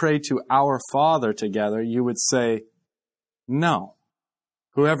 let's pray to our Father together, you would say, no.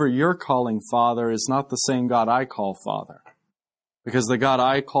 Whoever you're calling Father is not the same God I call Father. Because the God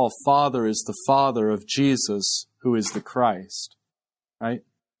I call Father is the Father of Jesus, who is the Christ. Right?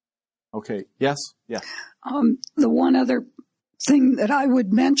 Okay. Yes? Yeah. The one other thing that I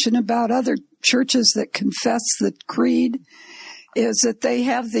would mention about other churches that confess the creed is that they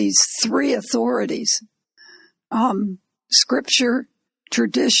have these three authorities. Scripture,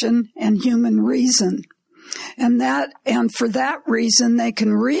 tradition, and human reason. And for that reason, they can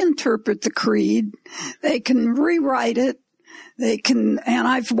reinterpret the creed. They can rewrite it. And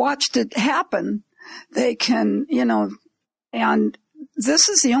I've watched it happen. They can, and this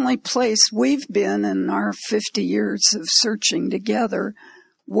is the only place we've been in our 50 years of searching together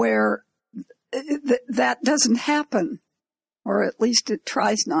where that doesn't happen, or at least it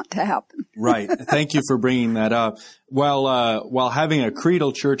tries not to happen. Right. Thank you for bringing that up. While having a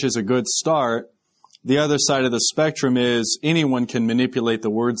creedal church is a good start, the other side of the spectrum is anyone can manipulate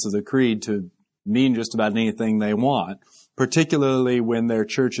the words of the creed to mean just about anything they want, particularly when their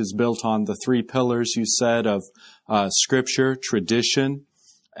church is built on the three pillars you said of Scripture, tradition,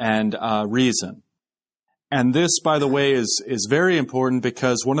 and reason. And this, by the way, is very important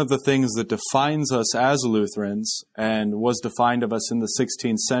because one of the things that defines us as Lutherans and was defined of us in the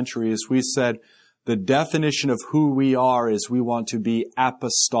 16th century is we said the definition of who we are is we want to be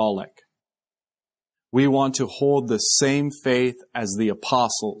apostolic. We want to hold the same faith as the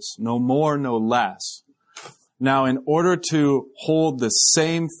apostles, no more, no less. Now, in order to hold the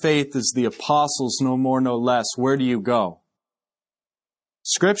same faith as the apostles, no more, no less, where do you go?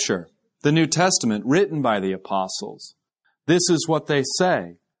 Scripture, the New Testament, written by the apostles. This is what they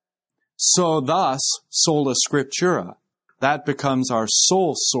say. So thus, sola scriptura. That becomes our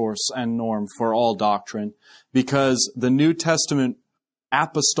sole source and norm for all doctrine, because the New Testament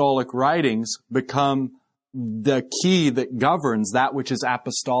apostolic writings become the key that governs that which is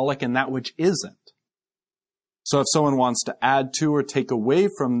apostolic and that which isn't. So if someone wants to add to or take away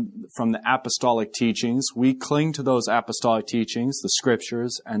from the apostolic teachings, we cling to those apostolic teachings, the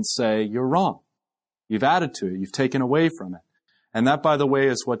Scriptures, and say, you're wrong. You've added to it. You've taken away from it. And that, by the way,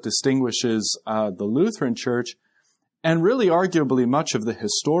 is what distinguishes the Lutheran Church and really arguably much of the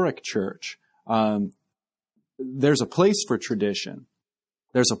historic church. There's a place for tradition.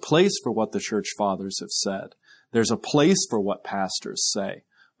 There's a place for what the church fathers have said. There's a place for what pastors say.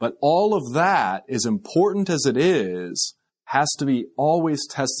 But all of that, as important as it is, has to be always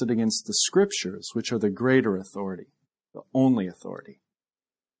tested against the Scriptures, which are the greater authority, the only authority.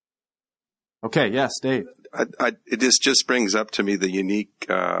 Okay, yes, Dave. It just brings up to me the unique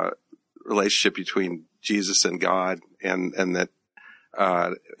relationship between Jesus and God, and that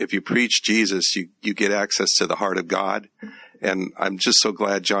if you preach Jesus, you get access to the heart of God. And I'm just so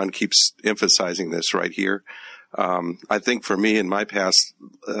glad John keeps emphasizing this right here. I think for me in my past,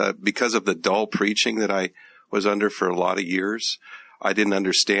 because of the dull preaching that I was under for a lot of years, I didn't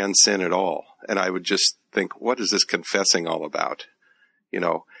understand sin at all. And I would just think, what is this confessing all about?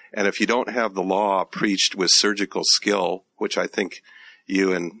 And if you don't have the law preached with surgical skill, which I think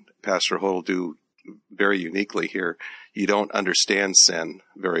you and Pastor Hull do very uniquely here, you don't understand sin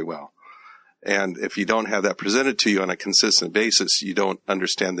very well. And if you don't have that presented to you on a consistent basis, you don't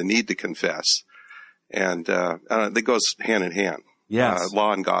understand the need to confess. And that goes hand in hand. Yes.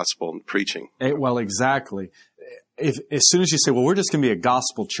 Law and gospel and preaching. Well, exactly. As soon as you say, well, we're just going to be a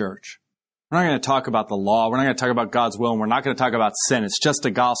gospel church. We're not going to talk about the law. We're not going to talk about God's will. And we're not going to talk about sin. It's just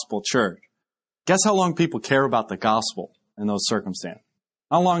a gospel church. Guess how long people care about the gospel in those circumstances?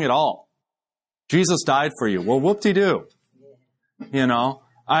 Not long at all. Jesus died for you. Well, whoop-de-doo.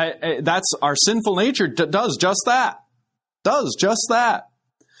 That's our sinful nature does just that. Does just that.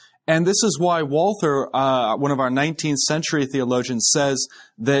 And this is why Walther, one of our 19th century theologians, says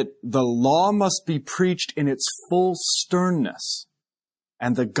that the law must be preached in its full sternness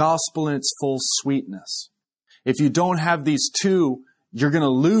and the gospel in its full sweetness. If you don't have these two, you're going to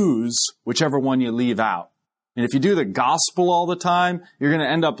lose whichever one you leave out. And if you do the gospel all the time, you're going to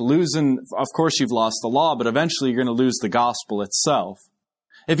end up losing, of course you've lost the law, but eventually you're going to lose the gospel itself.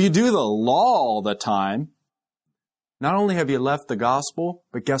 If you do the law all the time, not only have you left the gospel,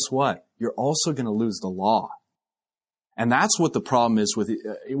 but guess what? You're also going to lose the law. And that's what the problem is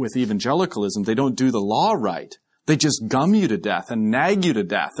with evangelicalism. They don't do the law right. They just gum you to death and nag you to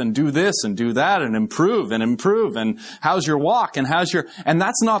death and do this and do that and improve and how's your walk and and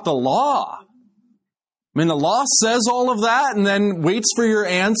that's not the law. I mean, the law says all of that and then waits for your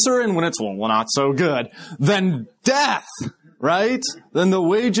answer, and when it's, well, not so good, then death, right? Then the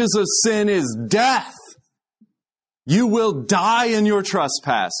wages of sin is death. You will die in your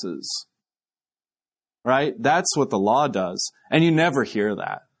trespasses. Right? That's what the law does. And you never hear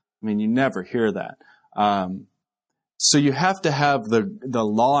that. I mean, you never hear that. So you have to have the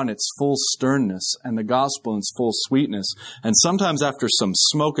law in its full sternness and the gospel in its full sweetness. And sometimes after some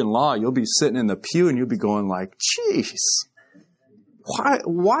smoking law, you'll be sitting in the pew and you'll be going like, "Jeez,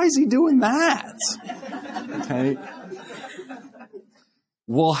 why is he doing that?" Okay.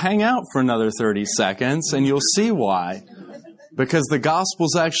 Well, hang out for another 30 seconds and you'll see why. Because the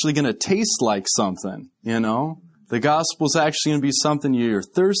gospel's actually going to taste like something, you know? The gospel's actually going to be something you're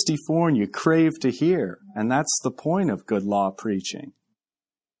thirsty for and you crave to hear. And that's the point of good law preaching.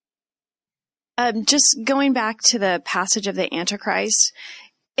 Just going back to the passage of the Antichrist,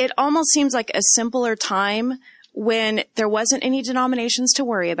 it almost seems like a simpler time when there wasn't any denominations to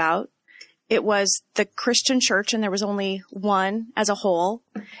worry about. It was the Christian church, and there was only one as a whole.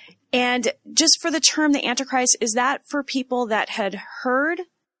 And just for the term the Antichrist, is that for people that had heard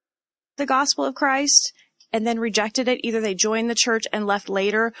the gospel of Christ and then rejected it? Either they joined the church and left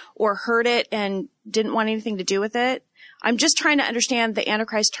later, or heard it and didn't want anything to do with it. I'm just trying to understand the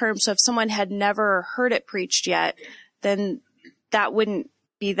Antichrist term. So if someone had never heard it preached yet, then that wouldn't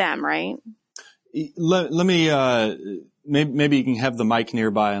be them, right? Let me, maybe you can have the mic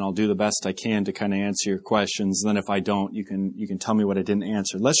nearby and I'll do the best I can to kind of answer your questions. Then if I don't, you can tell me what I didn't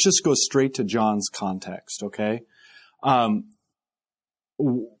answer. Let's just go straight to John's context, okay? I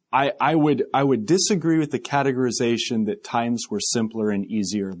would disagree with the categorization that times were simpler and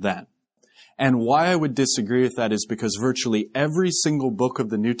easier then. And why I would disagree with that is because virtually every single book of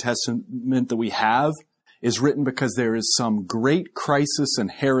the New Testament that we have is written because there is some great crisis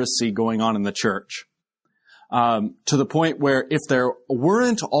and heresy going on in the church. To the point where if there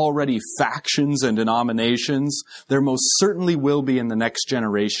weren't already factions and denominations, there most certainly will be in the next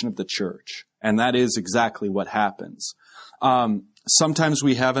generation of the church. And that is exactly what happens. Sometimes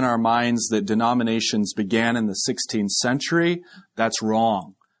we have in our minds that denominations began in the 16th century. That's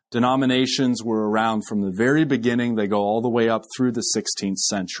wrong. Denominations were around from the very beginning. They go all the way up through the 16th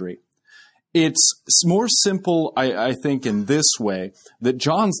century. It's more simple, I think, in this way, that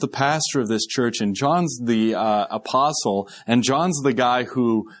John's the pastor of this church, and John's the apostle, and John's the guy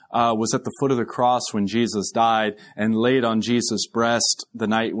who was at the foot of the cross when Jesus died and laid on Jesus' breast the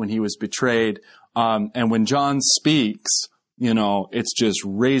night when he was betrayed. And when John speaks, you know, it's just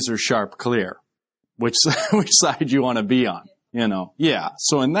razor sharp clear which side you want to be on. You know, yeah.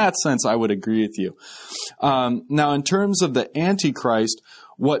 So in that sense, I would agree with you. Now, in terms of the Antichrist,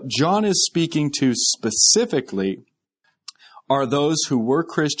 what John is speaking to specifically are those who were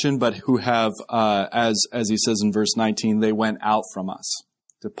Christian, but who have, as he says in verse 19, they went out from us,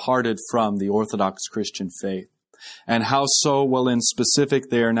 departed from the Orthodox Christian faith. And how so? Well, in specific,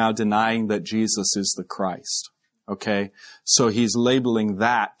 they are now denying that Jesus is the Christ. Okay? So he's labeling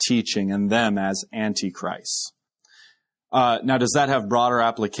that teaching and them as antichrists. Now, does that have broader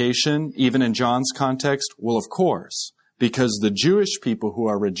application, even in John's context? Well, of course, because the Jewish people who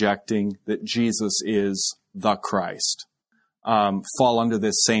are rejecting that Jesus is the Christ fall under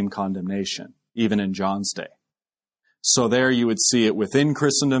this same condemnation, even in John's day. So there you would see it within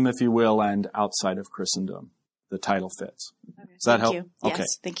Christendom, if you will, and outside of Christendom. The title fits. Okay. Does that help? Thank you. Okay.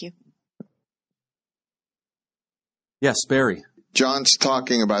 Yes, thank you. Yes, Barry. John's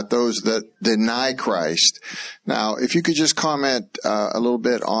talking about those that deny Christ. Now, if you could just comment a little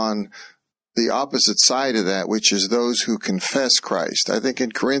bit on the opposite side of that, which is those who confess Christ. I think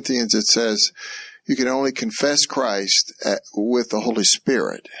in Corinthians it says you can only confess Christ with the Holy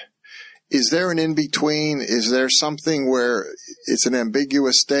Spirit. Is there an in-between? Is there something where it's an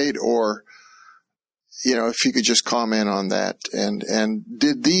ambiguous state? Or, you know, if you could just comment on that. And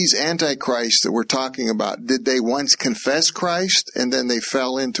did these antichrists that we're talking about, did they once confess Christ and then they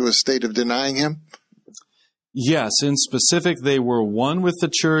fell into a state of denying him? Yes, in specific, they were one with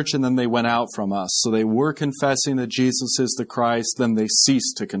the church and then they went out from us. So they were confessing that Jesus is the Christ, then they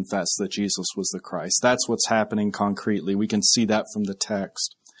ceased to confess that Jesus was the Christ. That's what's happening concretely. We can see that from the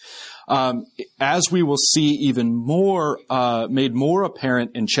text. As we will see even more, made more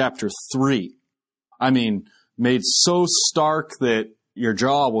apparent in chapter 3. I mean, made so stark that your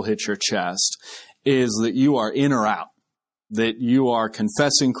jaw will hit your chest, is that you are in or out, that you are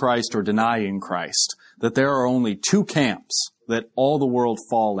confessing Christ or denying Christ, that there are only two camps that all the world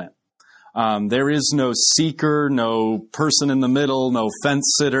fall in. There is no seeker, no person in the middle, no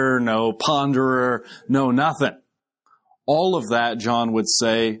fence sitter, no ponderer, no nothing. All of that, John would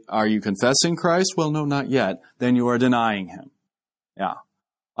say, are you confessing Christ? Well, no, not yet. Then you are denying him. Yeah.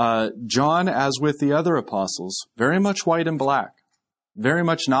 John, as with the other apostles, very much white and black, very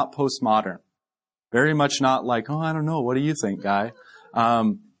much not postmodern, very much not like, oh, I don't know, what do you think, guy?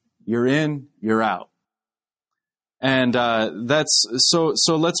 You're in, you're out. And that's so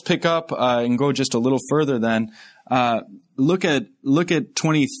let's pick up and go just a little further then. Look at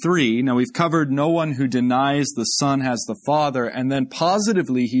 23. Now we've covered no one who denies the Son has the Father, and then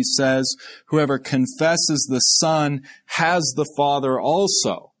positively he says whoever confesses the Son has the Father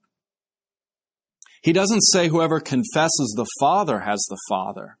also. He doesn't say whoever confesses the Father has the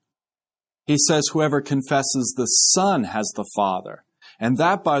Father. He says whoever confesses the Son has the Father. And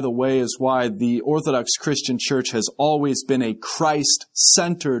that, by the way, is why the Orthodox Christian Church has always been a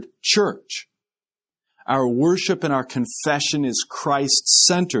Christ-centered church. Our worship and our confession is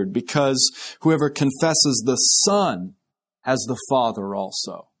Christ-centered because whoever confesses the Son has the Father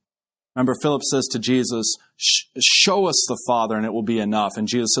also. Remember, Philip says to Jesus, show us the Father and it will be enough. And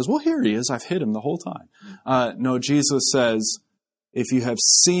Jesus says, well, here he is. I've hid him the whole time. No, Jesus says, if you have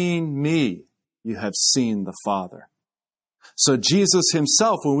seen me, you have seen the Father. So Jesus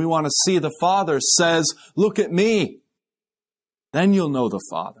himself, when we want to see the Father, says, look at me. Then you'll know the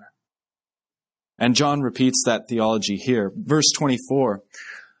Father. And John repeats that theology here. Verse 24,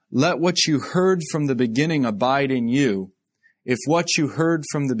 let what you heard from the beginning abide in you. If what you heard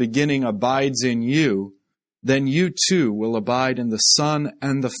from the beginning abides in you, then you too will abide in the Son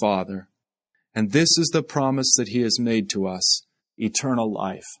and the Father. And this is the promise that he has made to us, eternal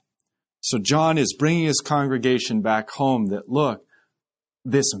life. So John is bringing his congregation back home that, look,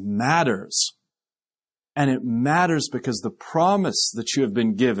 this matters. And it matters because the promise that you have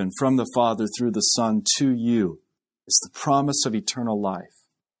been given from the Father through the Son to you is the promise of eternal life.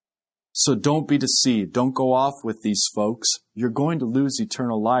 So don't be deceived. Don't go off with these folks. You're going to lose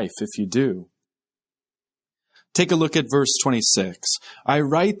eternal life if you do. Take a look at verse 26. I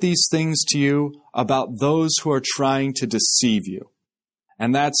write these things to you about those who are trying to deceive you.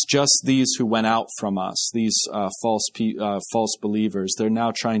 And that's just these who went out from us, these false believers. They're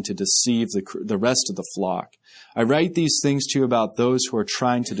now trying to deceive the rest of the flock. I write these things to you about those who are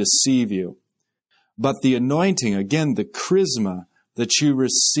trying to deceive you. But the anointing, again, the charisma that you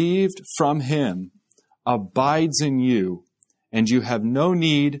received from him abides in you, and you have no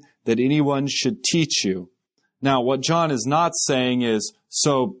need that anyone should teach you. Now, what John is not saying is,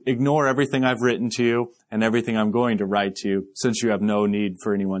 so ignore everything I've written to you and everything I'm going to write to you, since you have no need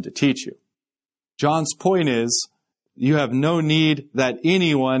for anyone to teach you. John's point is, you have no need that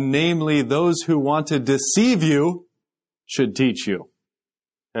anyone, namely those who want to deceive you, should teach you.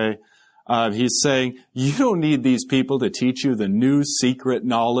 Okay? He's saying, you don't need these people to teach you the new secret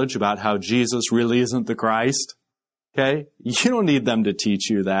knowledge about how Jesus really isn't the Christ. Okay? You don't need them to teach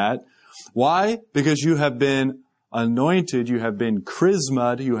you that. Why? Because you have been anointed, you have been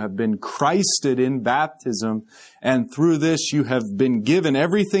charismaed, you have been Christed in baptism, and through this you have been given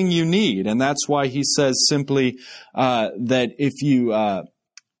everything you need. And that's why he says simply that if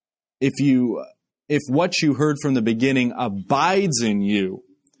what you heard from the beginning abides in you,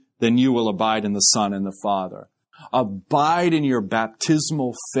 then you will abide in the Son and the Father. Abide in your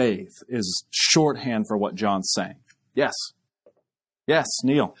baptismal faith is shorthand for what John's saying. Yes. Yes,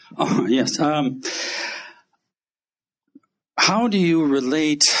 Neil. Oh, yes. How do you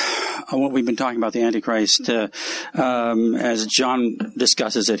relate what we've been talking about, the Antichrist, as John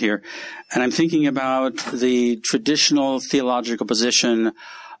discusses it here? And I'm thinking about the traditional theological position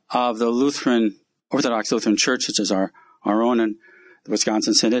of the Orthodox Lutheran Church, such as our own and the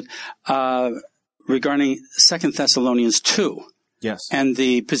Wisconsin Synod, regarding 2 Thessalonians 2. Yes. And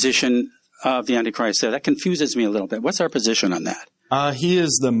the position of the Antichrist there. That confuses me a little bit. What's our position on that? He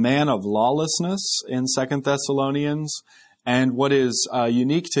is the man of lawlessness in 2 Thessalonians. And what is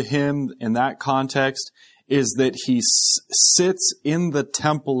unique to him in that context is that he sits in the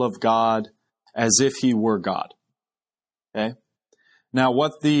temple of God as if he were God. Okay? Now,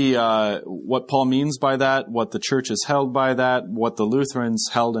 what Paul means by that, what the church has held by that, what the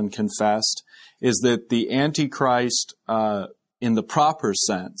Lutherans held and confessed, is that the Antichrist, in the proper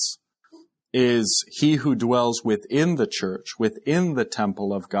sense, is he who dwells within the church, within the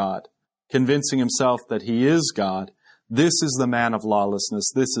temple of God, convincing himself that he is God. This is the man of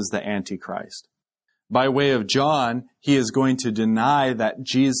lawlessness. This is the Antichrist. By way of John, he is going to deny that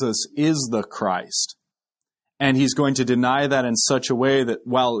Jesus is the Christ. And he's going to deny that in such a way that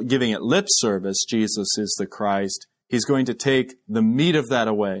while giving it lip service, Jesus is the Christ, he's going to take the meat of that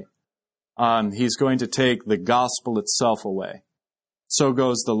away. He's going to take the gospel itself away. So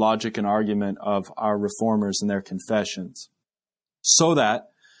goes the logic and argument of our reformers and their confessions. So that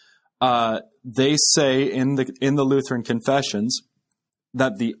they say in the Lutheran confessions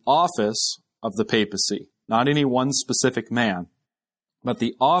that the office of the papacy, not any one specific man, but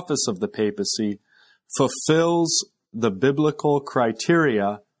the office of the papacy fulfills the biblical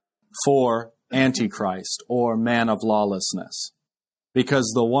criteria for Antichrist or man of lawlessness.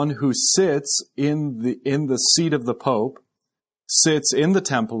 Because the one who sits in the seat of the Pope sits in the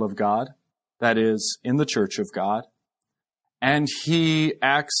temple of God, that is, in the church of God, and he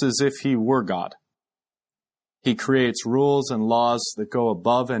acts as if he were God. He creates rules and laws that go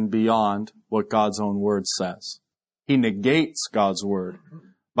above and beyond what God's own word says. He negates God's word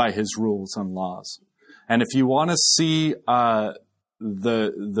by his rules and laws. And if you want to see the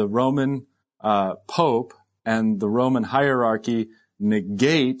Roman Pope and the Roman hierarchy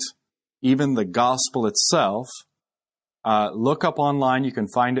negate even the gospel itself, look up online. You can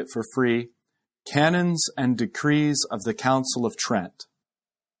find it for free. Canons and Decrees of the Council of Trent.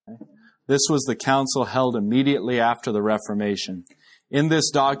 Okay? This was the council held immediately after the Reformation. In this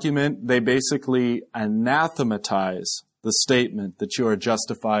document, they basically anathematize the statement that you are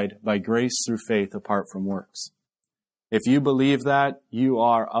justified by grace through faith apart from works. If you believe that, you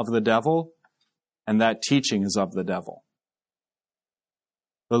are of the devil, and that teaching is of the devil.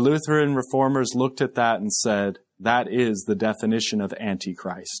 The Lutheran reformers looked at that and said, that is the definition of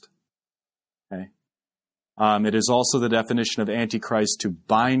Antichrist. Okay? It is also the definition of Antichrist to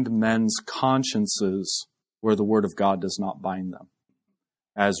bind men's consciences where the Word of God does not bind them,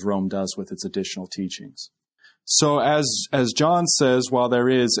 as Rome does with its additional teachings. So as John says, while there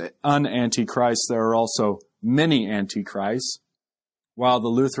is an Antichrist, there are also many Antichrists. While the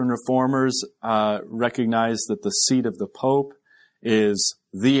Lutheran reformers recognize that the seat of the Pope is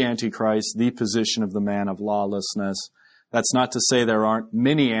the Antichrist, the position of the man of lawlessness, that's not to say there aren't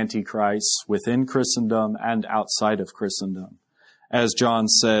many Antichrists within Christendom and outside of Christendom. As John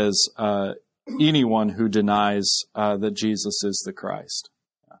says, anyone who denies that Jesus is the Christ.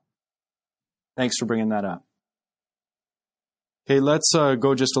 Thanks for bringing that up. Okay, let's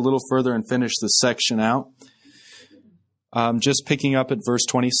go just a little further and finish this section out. Just picking up at verse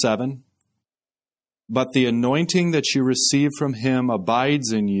 27. But the anointing that you receive from him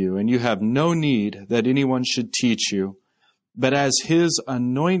abides in you, and you have no need that anyone should teach you. But as his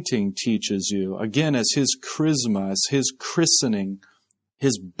anointing teaches you, again, as his charisma, as his christening,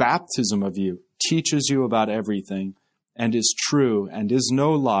 his baptism of you teaches you about everything, and is true, and is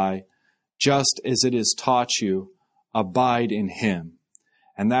no lie, just as it is taught you, abide in him.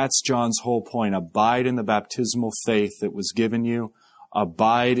 And that's John's whole point. Abide in the baptismal faith that was given you.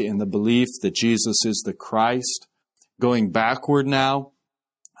 Abide in the belief that Jesus is the Christ. Going backward now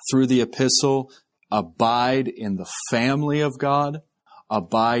through the epistle, abide in the family of God.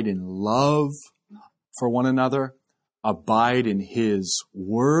 Abide in love for one another. Abide in his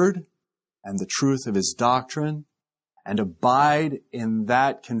word and the truth of his doctrine. And abide in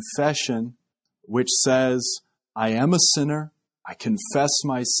that confession which says, I am a sinner, I confess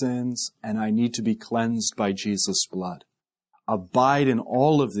my sins, and I need to be cleansed by Jesus' blood. Abide in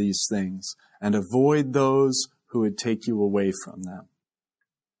all of these things and avoid those who would take you away from them.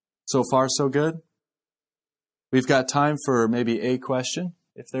 So far, so good? We've got time for maybe a question,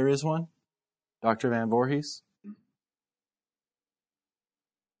 if there is one. Dr. Van Voorhees?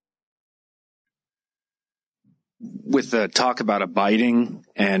 With the talk about abiding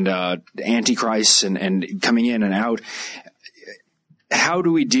and Antichrist and coming in and out, how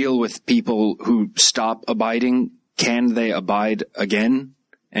do we deal with people who stop abiding? Can they abide again?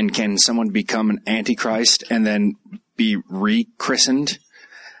 And can someone become an Antichrist and then be rechristened?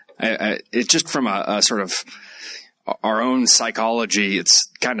 It's just from a sort of our own psychology, it's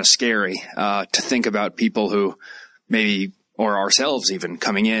kind of scary to think about people who maybe, or ourselves even,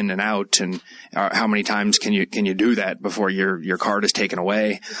 coming in and out, and how many times can you do that before your card is taken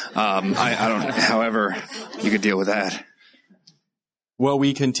away? I don't know, however you could deal with that. Well,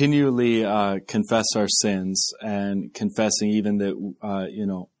 we continually confess our sins, and confessing even that,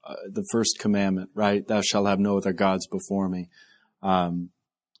 the first commandment, right? Thou shalt have no other gods before me.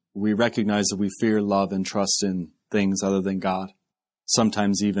 We recognize that we fear, love, and trust in things other than God.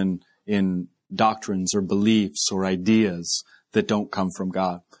 Sometimes even in doctrines or beliefs or ideas that don't come from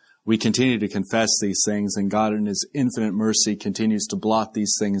God. We continue to confess these things, and God in his infinite mercy continues to blot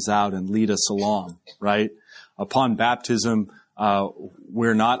these things out and lead us along, right? Upon baptism,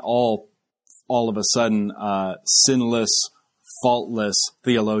 we're not all of a sudden sinless, faultless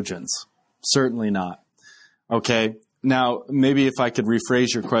theologians. Certainly not. Okay. Now, maybe if I could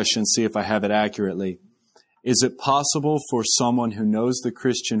rephrase your question, see if I have it accurately. Is it possible for someone who knows the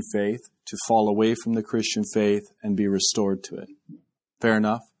Christian faith to fall away from the Christian faith and be restored to it? Fair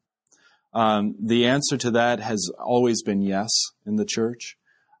enough. The answer to that has always been yes in the church,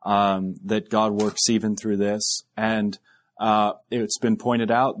 that God works even through this. And it's been pointed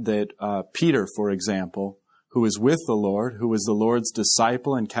out that Peter, for example, who was with the Lord, who was the Lord's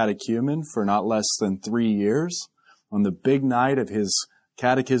disciple and catechumen for not less than 3 years, on the big night of his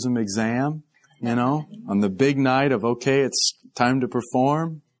catechism exam, on the big night of, okay, it's time to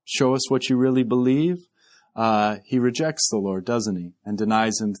perform, show us what you really believe, he rejects the Lord, doesn't he? And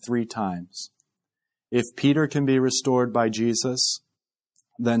denies him 3 times. If Peter can be restored by Jesus,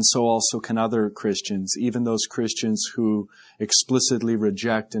 then so also can other Christians, even those Christians who explicitly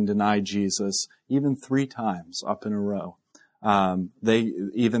reject and deny Jesus, even 3 times up in a row.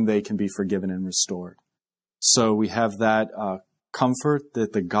 They can be forgiven and restored. So we have that comfort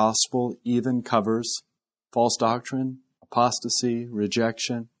that the gospel even covers false doctrine, apostasy,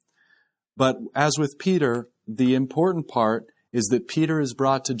 rejection. But as with Peter, the important part is that Peter is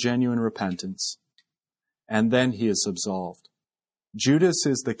brought to genuine repentance, and then he is absolved. Judas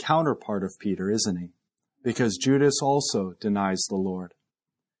is the counterpart of Peter, isn't he? Because Judas also denies the Lord.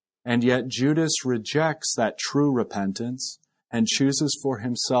 And yet Judas rejects that true repentance and chooses for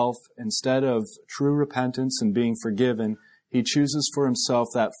himself, instead of true repentance and being forgiven, he chooses for himself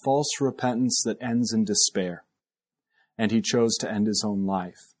that false repentance that ends in despair. And he chose to end his own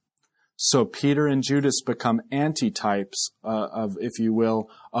life. So Peter and Judas become antitypes of, if you will,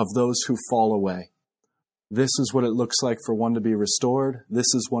 of those who fall away. This is what it looks like for one to be restored.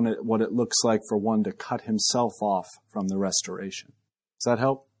 This is what it looks like for one to cut himself off from the restoration. Does that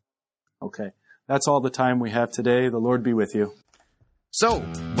help? Okay. That's all the time we have today. The Lord be with you. So,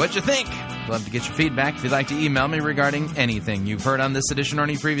 what'd you think? Love to get your feedback. If you'd like to email me regarding anything you've heard on this edition or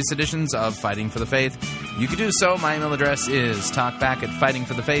any previous editions of Fighting for the Faith, you can do so. My email address is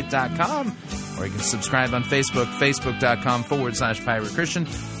talkback@fightingforthefaith.com, or you can subscribe on Facebook, facebook.com/Pirate Christian,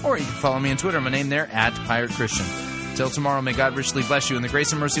 or you can follow me on Twitter. My name there, @Pirate Christian. Till tomorrow, may God richly bless you in the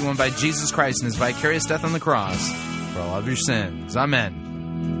grace and mercy won by Jesus Christ and his vicarious death on the cross for all of your sins. Amen.